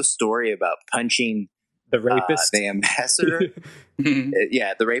Cisco's story about punching the rapist, the ambassador,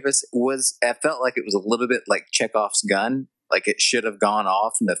 the rapist I felt like it was a little bit like Chekhov's gun. Like it should have gone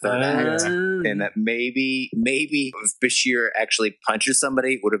off in the third act, and that maybe if Bashir actually punches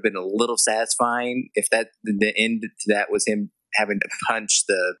somebody, it would have been a little satisfying. If the end to that was him having to punch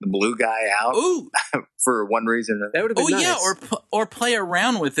the blue guy out for one reason. That would have been nice. Yeah, or play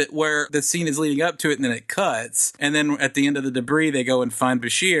around with it where the scene is leading up to it and then it cuts. And then at the end of the debris, they go and find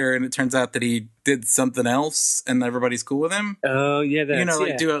Bashir and it turns out that he did something else and everybody's cool with him. Oh, yeah.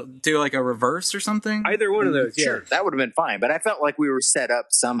 Do like a reverse or something. Either one of those, yeah. Sure, that would have been fine. But I felt like we were set up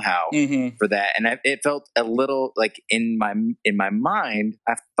somehow for that. And it felt a little like in my mind,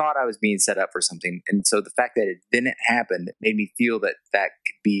 I thought I was being set up for something. And so the fact that it didn't happen made me feel that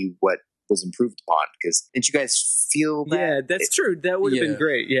could be what was improved upon. Because didn't you guys feel that? Yeah, that's true. That would have been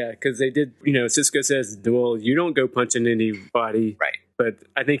great. Yeah, because they did, Cisco says, well, you don't go punching anybody. Right. But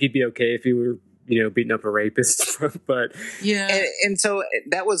I think he'd be okay if he were, beating up a rapist. But yeah. And so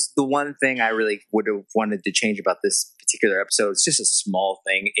that was the one thing I really would have wanted to change about this particular episode. It's just a small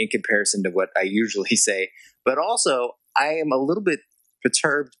thing in comparison to what I usually say. But also, I am a little bit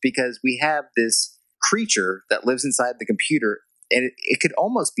perturbed because we have this creature that lives inside the computer, and it could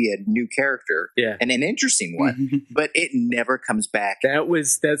almost be a new character, and an interesting one, but it never comes back.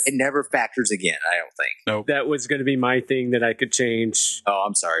 It never factors again, I don't think. Nope. That was going to be my thing that I could change. Oh,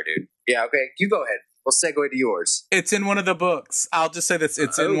 I'm sorry, dude. Yeah, okay, you go ahead. We'll segue to yours. It's in one of the books. I'll just say this.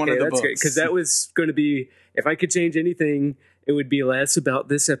 It's in one of the books. Because that was going to be, if I could change anything, it would be less about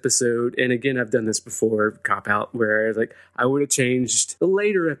this episode. And again, I've done this before, Cop Out, where I would have changed the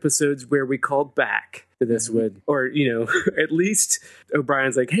later episodes where we called back to this one. Or, at least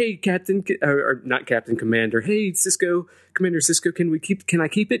O'Brien's like, hey, Captain, or not Captain, Commander. Hey, Commander Cisco, can I keep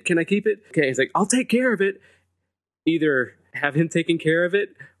it? Can I keep it? Okay, he's like, I'll take care of it. Either have him taking care of it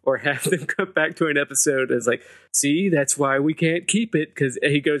or have them come back to an episode as like, see, that's why we can't keep it, because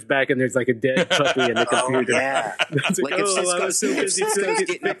he goes back and there's like a dead puppy in the computer. Yeah. Like if Cisco's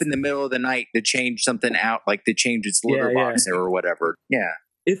getting up in the middle of the night to change something out, like to change its litter box or whatever. Yeah.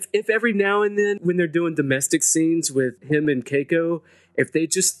 If every now and then when they're doing domestic scenes with him and Keiko, if they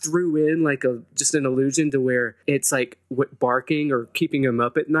just threw in like just an allusion to where it's like barking or keeping him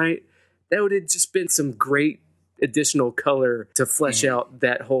up at night, that would have just been some great additional color to flesh out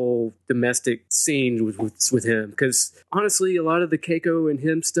that whole domestic scene with him. Because honestly, a lot of the Keiko and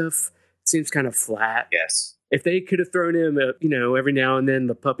him stuff seems kind of flat. Yes. If they could have thrown him, every now and then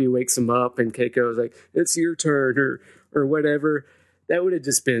the puppy wakes him up and Keiko's like, "It's your turn," or whatever. That would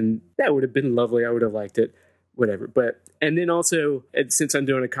have been lovely. I would have liked it, whatever. But, and then also, since I'm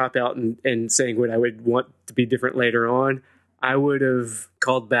doing a cop out and saying what I would want to be different later on, I would have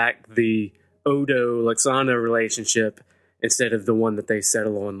called back the Odo Lwaxana relationship instead of the one that they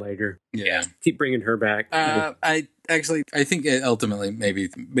settle on later. Yeah. Keep bringing her back. I think ultimately maybe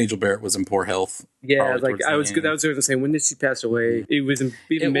Majel Barrett was in poor health. Yeah, like I was going to say, when did she pass away? It was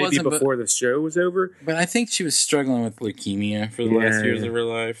maybe before the show was over. But I think she was struggling with leukemia for the last years of her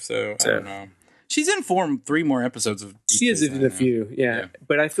life, so I don't know. She's in 3 more episodes of Deep She is Space in a Nine. few, yeah.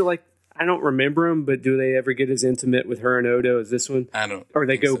 But I feel like I don't remember them, but do they ever get as intimate with her and Odo as this one? I don't. Or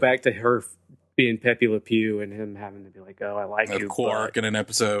they think go so. back to her being Pepe Le Pew and him having to be like, "Oh, I like Of you." Quark in an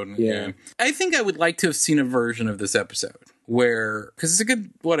episode. Yeah. I think I would like to have seen a version of this episode where, because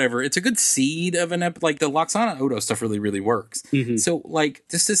it's a good seed of an like the Lwaxana Odo stuff really, really works. Mhm. So like,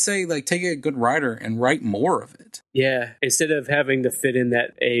 just to say, like, take a good writer and write more of it. Yeah, instead of having to fit in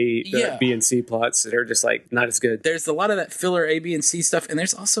that the B and C plots that are just like not as good. There's a lot of that filler A, B, and C stuff, and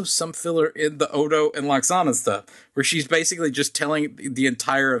there's also some filler in the Odo and Lwaxana stuff, where she's basically just telling the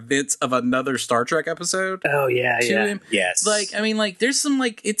entire events of another Star Trek episode. Oh yeah, to yeah, him. Yes. Like, I mean, like, there's some,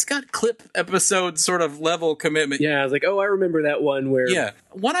 like, it's got clip episode sort of level commitment. yeah. I was like, oh, I remember that one where Yeah.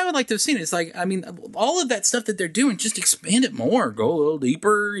 What I would like to have seen is, like, I mean, all of that stuff that they're doing, just expand it more. Go a little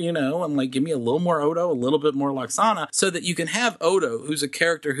deeper, and, like, give me a little more Odo, a little bit more Lwaxana, so that you can have Odo, who's a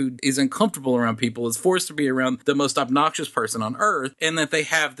character who is uncomfortable around people, is forced to be around the most obnoxious person on Earth, and that they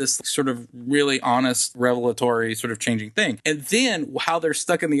have this sort of really honest, revelatory, sort of changing thing. And then, how they're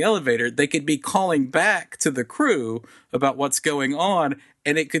stuck in the elevator, they could be calling back to the crew about what's going on,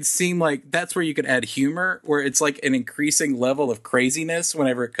 and it could seem like that's where you could add humor, where it's like an increasing level of craziness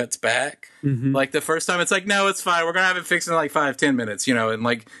whenever it cuts back. Mhm. Like the first time it's like, no, it's fine. We're going to have it fixed in like 5-10 minutes, and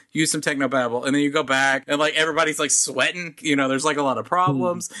like use some technobabble. And then you go back and like everybody's like sweating, there's like a lot of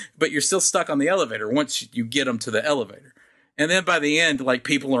problems, but you're still stuck on the elevator once you get them to the elevator. And then by the end, like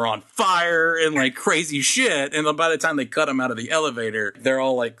people are on fire and like crazy shit. And then by the time they cut them out of the elevator, they're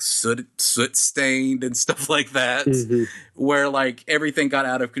all like soot stained and stuff like that, where like everything got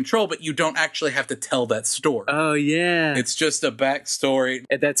out of control, but you don't actually have to tell that story. oh yeah, It's just a backstory.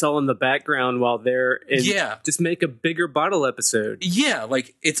 and that's all in the background while they're in. Yeah. Just make a bigger bottle episode. Yeah,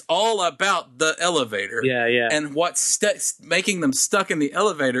 like it's all about the elevator. Yeah, yeah. And what's making them stuck in the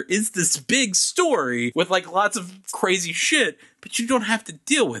elevator is this big story with like lots of crazy shit, but you don't have to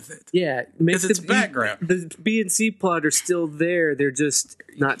deal with it. Yeah, Because it's background. The B and C plot are still there. They're just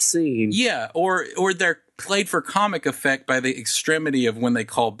not seen. Yeah, or they're played for comic effect by the extremity of when they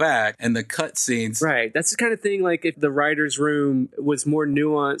call back and the cut scenes. Right. That's the kind of thing, like, if the writer's room was more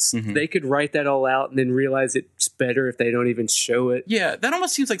nuanced, they could write that all out and then realize it's better if they don't even show it. Yeah, that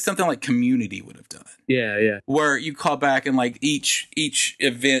almost seems like something like Community would have done. Yeah, yeah. Where you call back and like each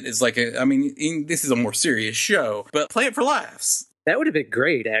event is like this is a more serious show, but play it for laughs. That would have been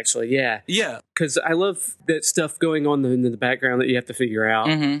great, actually, yeah. Yeah. Because I love that stuff going on in the background that you have to figure out.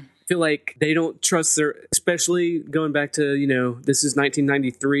 Mm-hmm. I feel like they don't trust especially going back to, this is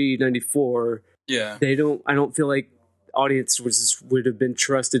 1993, 94. Yeah. I don't feel like audience would have been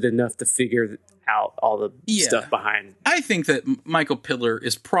trusted enough to figure out all the stuff behind. I think that Michael Piller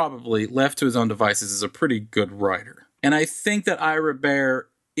is probably, left to his own devices, is a pretty good writer. And I think that Ira Behr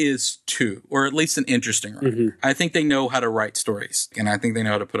is too, or at least an interesting writer. Mm-hmm. I think they know how to write stories, and I think they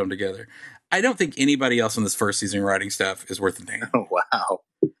know how to put them together. I don't think anybody else on this first season writing staff is worth a damn. Oh, wow.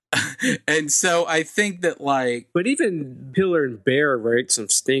 And so I think that, like, But even Piller and Bear write some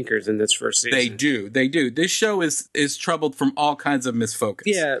stinkers in this first season. they do. This show is troubled from all kinds of misfocus.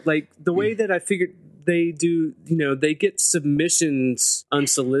 Yeah, like the way that I figured they do, they get submissions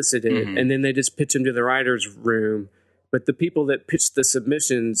unsolicited and then they just pitch them to the writer's room. But the people that pitch the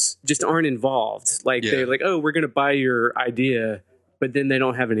submissions just aren't involved. Like, they're like, oh, we're going to buy your idea, but then they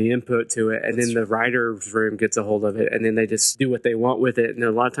don't have any input to it. And then the writer's room gets a hold of it, and then they just do what they want with it. And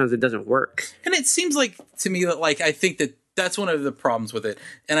a lot of times it doesn't work. And it seems like to me that, like, I think that that's one of the problems with it.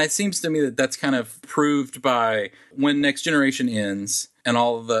 And it seems to me that that's kind of proved by when Next Generation ends and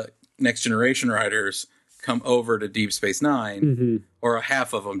all of the Next Generation writers come over to Deep Space Nine, Mm-hmm. or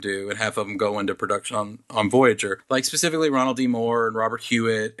half of them do, and half of them go into production on Voyager. Like specifically Ronald D. Moore and Robert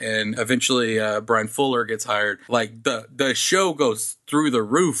Hewitt, and eventually Brian Fuller gets hired. Like the show goes through the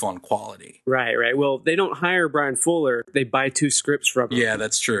roof on quality. Right. Well, they don't hire Brian Fuller. They buy 2 scripts from him. Yeah,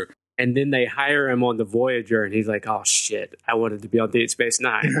 that's true. And then they hire him on the Voyager, and he's like, "Oh shit, I wanted to be on Deep Space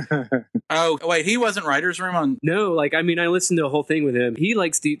Nine." Oh, wait, he wasn't writer's room on... No, like, I mean, I listened to a whole thing with him. He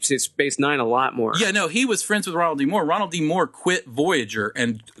likes Deep Space Nine a lot more. Yeah, no, he was friends with Ronald D. Moore. Ronald D. Moore quit Voyager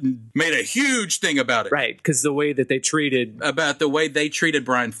and made a huge thing about it. Right, because the way that they treated... About the way they treated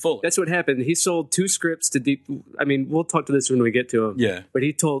Brian Fuller. That's what happened. He sold 2 scripts to Deep... I mean, we'll talk to this when we get to him. Yeah. But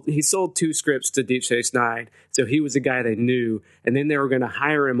he sold 2 scripts to Deep Space Nine, so he was a guy they knew, and then they were going to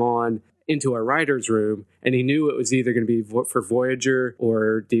hire him on into a writer's room, and he knew it was either going to be for Voyager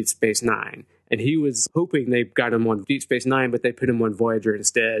or Deep Space Nine. And he was hoping they got him on Deep Space Nine, but they put him on Voyager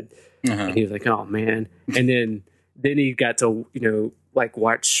instead. Uh-huh. And he was like, "Oh man!" And then he got to like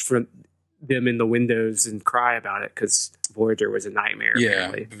watch from them in the windows and cry about it because Voyager was a nightmare. Yeah,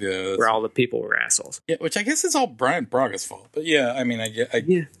 apparently, yeah, where all the people were assholes. Yeah, which I guess is all Brian Braga's fault. But yeah, I mean, I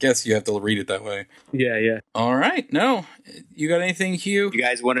guess you have to read it that way. Yeah. All right, no, you got anything, Hugh? You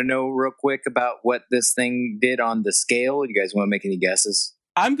guys want to know real quick about what this thing did on the scale? You guys want to make any guesses?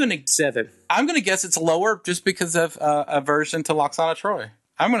 I'm gonna 7. guess it's lower just because of aversion to Loxana Troy.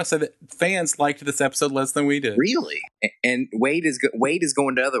 I'm gonna say that fans liked this episode less than we did. Really? And Wade is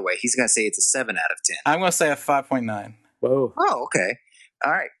going the other way. He's going to say it's a 7 out of 10. I'm gonna say a 5.9. Whoa. Oh, okay.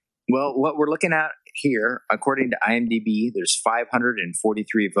 All right. Well, what we're looking at here, according to IMDb, there's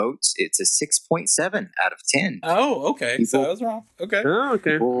 543 votes. It's a 6.7 out of 10. Oh, okay. So I was wrong. Okay. Oh,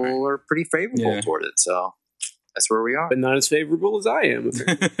 okay. People are pretty favorable toward it, so that's where we are. But not as favorable as I am.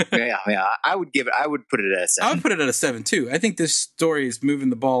 Yeah. I would put it at a 7. I would put it at a 7 too. I think this story is moving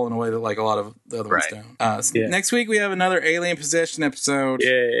the ball in a way that like a lot of the other ones don't. So next week we have another Alien Possession episode.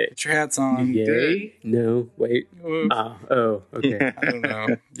 Yay. Get your hats on. Yay? No, wait. Oh, okay. I don't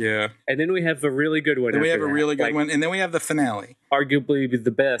know. Yeah. And then we have a really good one. Then we have after a that. really good Like, one, and then we have the finale. arguably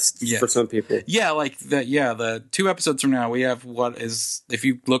the best Yes. for some people. Yeah, like that. Yeah, the 2 episodes from now, we have what is, if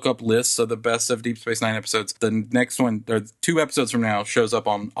you look up lists of the best of Deep Space Nine episodes, the next one, or 2 episodes from now, shows up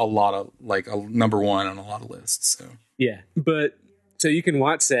on a lot of, like, a number 1 on a lot of lists. So Yeah, but so you can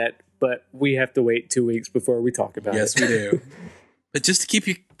watch that, but we have to wait 2 weeks before we talk about yes, it. we do. But just to keep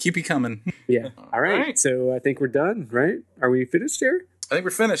you coming. Yeah. All right. right. So I think we're done, right? Are we finished here? I think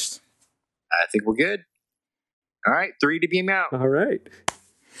we're finished. I think we're good. All right, 3 to beam out. All right.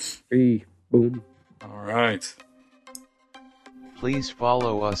 3. Boom. All right. Please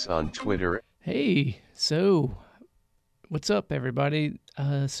follow us on Twitter. Hey, so what's up, everybody?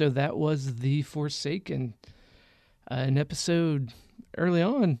 So that was The Forsaken, an episode early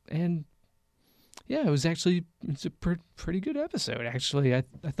on, and yeah, it's a pretty good episode, actually. I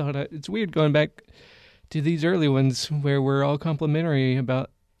thought it's weird going back to these early ones where we're all complimentary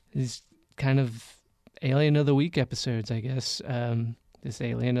about these kind of Alien of the Week episodes, I guess. This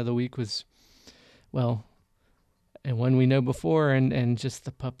Alien of the Week was, well, and one we know before, and just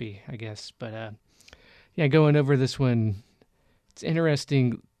the puppy, I guess. But yeah, going over this one, it's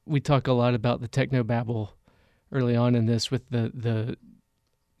interesting. We talk a lot about the technobabble early on in this with the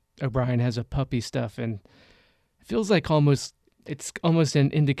O'Brien has a puppy stuff, and it feels like it's almost an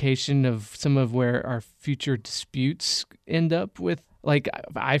indication of some of where our future disputes end up with. Like,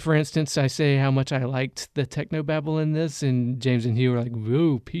 for instance, I say how much I liked the technobabble in this, and James and Hugh were like,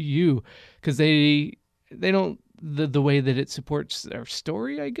 whoa, PU, because they don't, the way that it supports their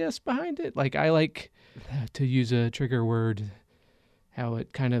story, I guess, behind it. Like, I like, to use a trigger word, how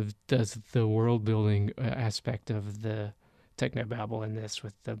it kind of does the world building aspect of the technobabble in this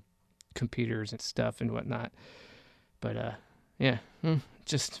with the computers and stuff and whatnot. But yeah,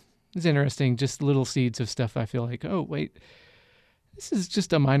 just it's interesting. Just little seeds of stuff. I feel like, oh wait, this is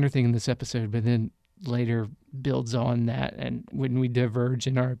just a minor thing in this episode, but then later builds on that. And when we diverge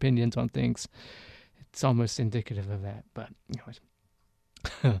in our opinions on things, it's almost indicative of that. But anyways,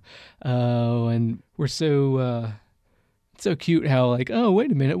 oh, and we're so cute how like, oh,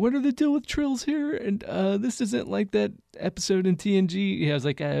 wait a minute, what are the deal with Trills here? And this isn't like that episode in TNG. Yeah, I was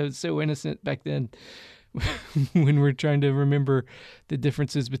like, I was so innocent back then when we're trying to remember the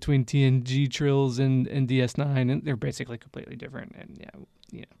differences between TNG Trills and DS9, and they're basically completely different. And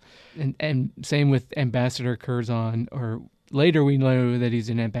yeah, and same with Ambassador Curzon, or later we know that he's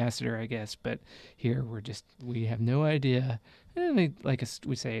an ambassador, I guess, but here we have no idea. And like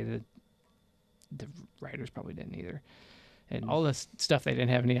we say, the writers probably didn't either. And all this stuff they didn't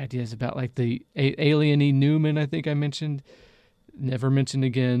have any ideas about, like the alien-y Newman, I think I mentioned, never mentioned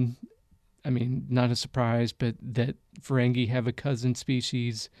again. I mean, not a surprise, but that Ferengi have a cousin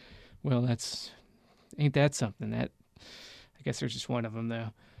species, well, ain't that something? I guess there's just one of them,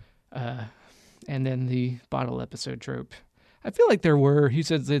 though. And then the bottle episode trope. I feel like he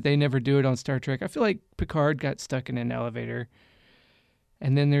says that they never do it on Star Trek. I feel like Picard got stuck in an elevator.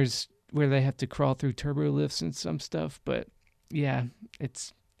 And then there's where they have to crawl through turbo lifts and some stuff. But yeah,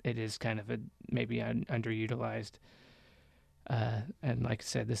 it is kind of maybe underutilized. And like I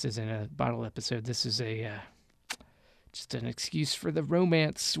said, this isn't a bottle episode. This is just an excuse for the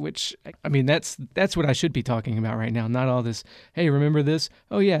romance, which, I mean, that's what I should be talking about right now. Not all this, hey, remember this?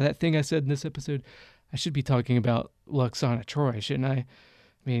 Oh yeah, that thing I said in this episode. I should be talking about Lwaxana Troi, shouldn't I? I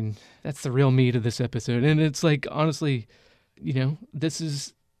mean, that's the real meat of this episode. And it's like, honestly, this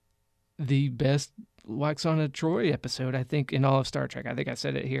is the best Lwaxana Troi episode, I think, in all of Star Trek. I think I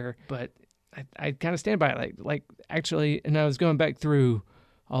said it here, but I kind of stand by it. Like actually, and I was going back through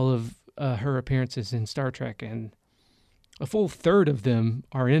all of her appearances in Star Trek, and a full third of them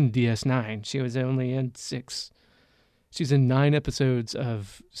are in DS9. She was only in 6. She's in 9 episodes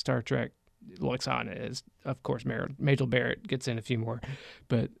of Star Trek. Lwaxana is, of course, Majel Barrett gets in a few more,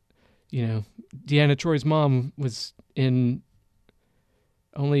 but Deanna Troi's mom was in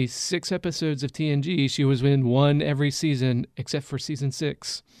only 6 episodes of TNG. She was in 1 every season except for season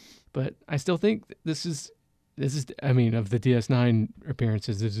 6. But I still think this is, I mean, of the DS9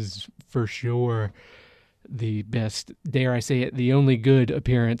 appearances, this is for sure the best, dare I say it, the only good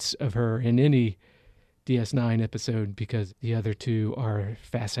appearance of her in any DS9 episode, because the other 2 are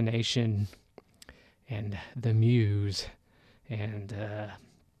Fascination and The Muse, and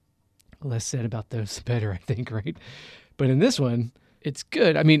less said about those the better, I think, right? But in this one, it's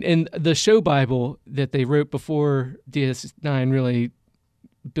good. I mean, in the show Bible that they wrote before DS9 really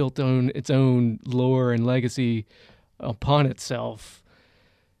built on its own lore and legacy upon itself,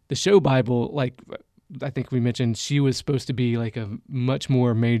 the show Bible, like I think we mentioned, she was supposed to be like a much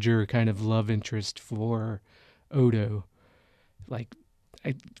more major kind of love interest for Odo. Like,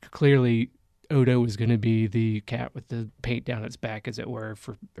 clearly Odo was going to be the cat with the paint down its back, as it were,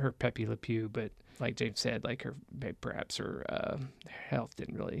 for her Pepe Le Pew. But like James said, like perhaps her health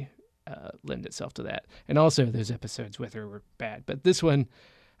didn't really lend itself to that. And also those episodes with her were bad. But this one,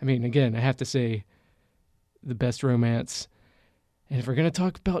 I mean, again, I have to say the best romance. And if we're going to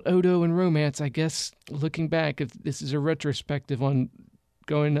talk about Odo and romance, I guess looking back, if this is a retrospective on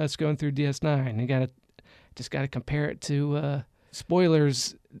going through DS9, you just got to compare it to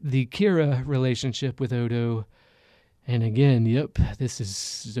spoilers, the Kira relationship with Odo. And again, yep, this is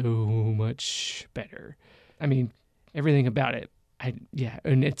so much better. I mean, everything about it.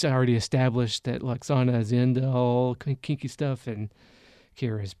 And it's already established that Lwaxana is into all kinky stuff, and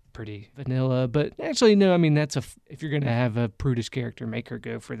Kira is pretty vanilla. But actually, no, I mean, if you're going to have a prudish character, make her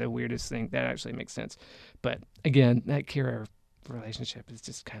go for the weirdest thing. That actually makes sense. But again, that Kira relationship is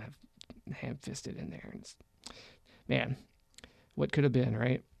just kind of ham-fisted in there. And man, what could have been,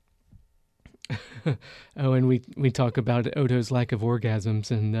 right? Oh, and we talk about Odo's lack of orgasms,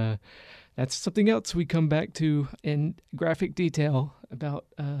 and that's something else we come back to in graphic detail about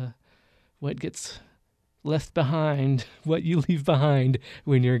what gets left behind, what you leave behind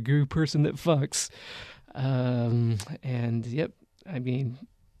when you're a goo person that fucks. And yep, I mean,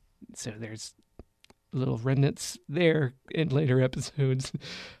 so there's little remnants there in later episodes.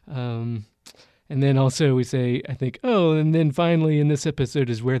 And then also we say, I think, and then finally in this episode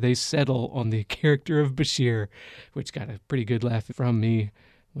is where they settle on the character of Bashir, which got a pretty good laugh from me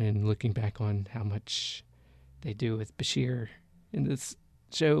when looking back on how much they do with Bashir in this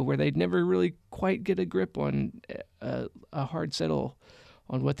show, where they'd never really quite get a grip on a hard settle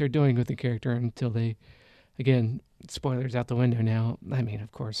on what they're doing with the character until they, again, spoilers out the window now. I mean,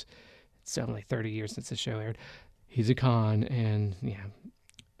 of course, it's only 30 years since the show aired. He's a Khan, and yeah,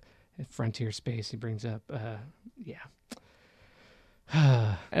 frontier space he brings up.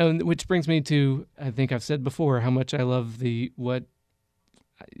 And which brings me to, I think I've said before, how much I love what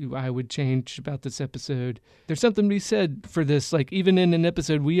I would change about this episode. There's something to be said for this. Like, even in an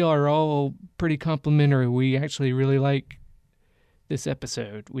episode, we are all pretty complimentary. We actually really like this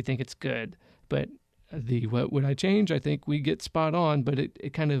episode. We think it's good. But what would I change? I think we get spot on, but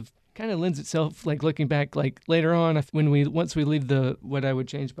it kind of lends itself, like looking back, like later on, once we leave the what I would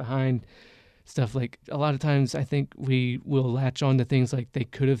change behind stuff, like a lot of times I think we will latch on to things like they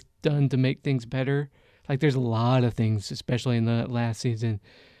could have done to make things better. Like, there's a lot of things, especially in the last season,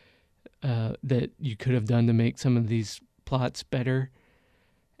 that you could have done to make some of these plots better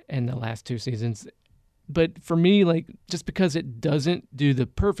in the last 2 seasons. But for me, like, just because it doesn't do the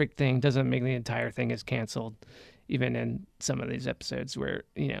perfect thing doesn't mean the entire thing is canceled. even in some of these episodes where,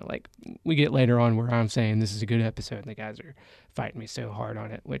 like we get later on where I'm saying this is a good episode and the guys are fighting me so hard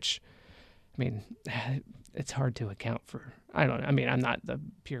on it, which, I mean, it's hard to account for. I don't know. I mean, I'm not the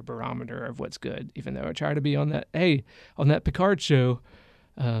pure barometer of what's good, even though I try to be on that Picard show,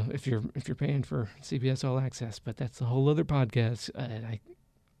 if you're paying for CBS All Access, but that's a whole other podcast. I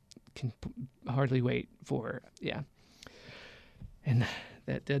can hardly wait for, and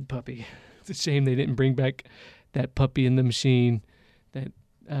that dead puppy. It's a shame they didn't bring back that puppy in the machine,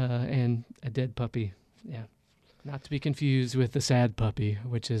 and a dead puppy. Yeah. Not to be confused with the sad puppy,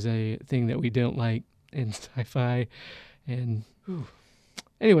 which is a thing that we don't like in sci-fi. And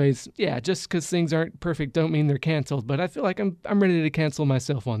anyways, just because things aren't perfect don't mean they're canceled. But I feel like I'm ready to cancel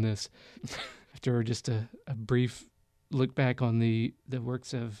myself on this. After just a brief look back on the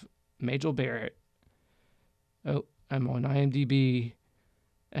works of Majel Barrett. Oh, I'm on IMDb.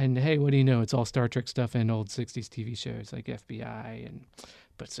 And hey, what do you know? It's all Star Trek stuff and old 60s TV shows like FBI.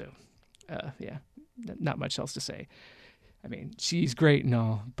 Not much else to say. I mean, she's great and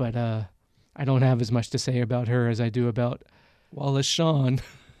all, but I don't have as much to say about her as I do about Wallace Shawn.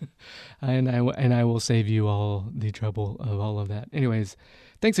 and I will save you all the trouble of all of that. Anyways,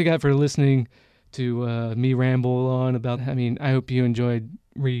 thanks again for listening to me ramble on about. I mean, I hope you enjoyed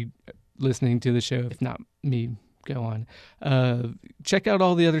listening to the show. If not me, go on. Check out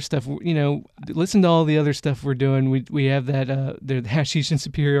all the other stuff. Listen to all the other stuff we're doing. We have that the Hashish and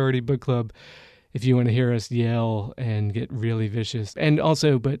Superiority Book Club. If you want to hear us yell and get really vicious. And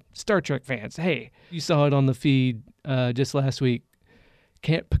also, but Star Trek fans, hey, you saw it on the feed just last week.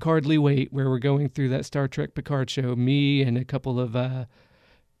 Can't Picardly Wait, where we're going through that Star Trek Picard show. Me and a couple of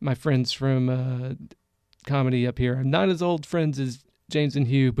my friends from comedy up here. I'm not as old friends as James and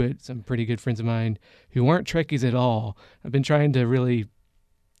Hugh, but some pretty good friends of mine who aren't Trekkies at all. I've been trying to really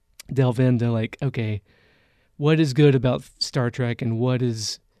delve into, like, okay, what is good about Star Trek and what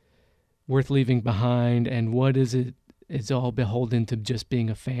is worth leaving behind, and what is it is all beholden to just being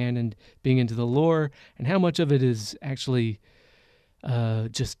a fan and being into the lore, and how much of it is actually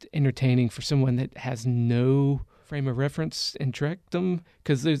just entertaining for someone that has no frame of reference in Trekdom,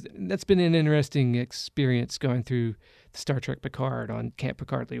 because that's been an interesting experience going through Star Trek Picard on Can't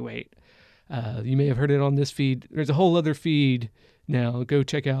Picardly Wait. You may have heard it on this feed. There's a whole other feed now. Go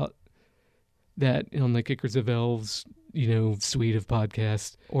check out that on the Kickers of Elves suite of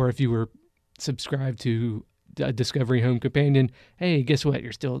podcasts, or if you were subscribed to Discovery Home Companion, hey, guess what?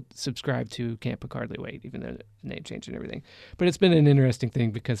 You're still subscribed to Can't Picardly Wait, even though the name changed and everything. But it's been an interesting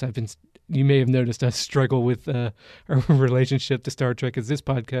thing because you may have noticed us struggle with our relationship to Star Trek as this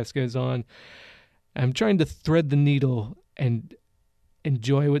podcast goes on. I'm trying to thread the needle and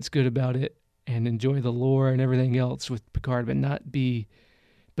enjoy what's good about it and enjoy the lore and everything else with Picard, but not be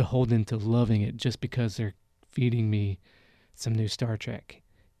beholden to loving it just because they're feeding me some new Star Trek.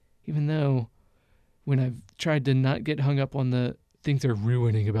 Even though when I've tried to not get hung up on the things they're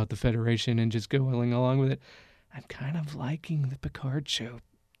ruining about the Federation and just going along with it, I'm kind of liking the Picard show,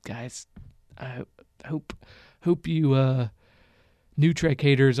 guys. I hope you new Trek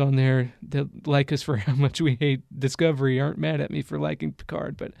haters on there that like us for how much we hate Discovery aren't mad at me for liking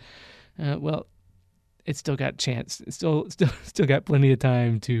Picard, but well, it's still got a chance. It's still got plenty of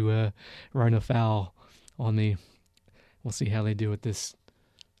time to run afoul on me. We'll see how they do with this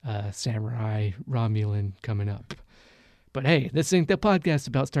Samurai Romulan coming up. But hey, this ain't the podcast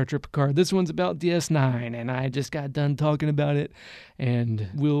about Star Trek Picard. This one's about DS9, and I just got done talking about it, and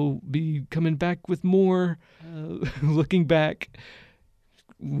we'll be coming back with more looking back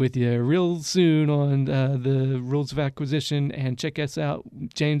with you real soon on the Rules of Acquisition. And check us out.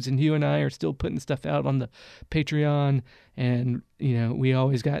 James and Hugh and I are still putting stuff out on the Patreon, and we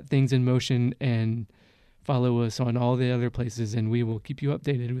always got things in motion, and follow us on all the other places, and we will keep you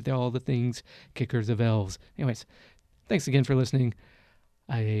updated with all the things Kickers of Elves. Anyways, thanks again for listening.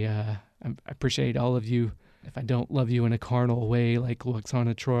 I appreciate all of you. If I don't love you in a carnal way like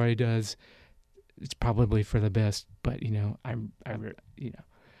Lwaxana Troi does, it's probably for the best. But I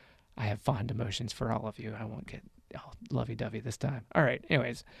have fond emotions for all of you. I won't get all lovey-dovey this time. All right.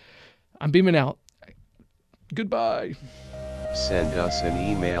 Anyways, I'm beaming out. Goodbye. Send us an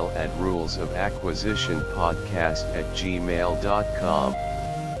email at rulesofacquisitionpodcast@gmail.com.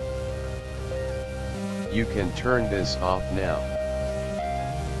 You can turn this off now.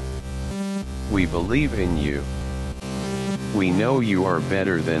 We believe in you. We know you are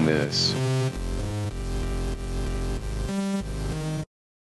better than this.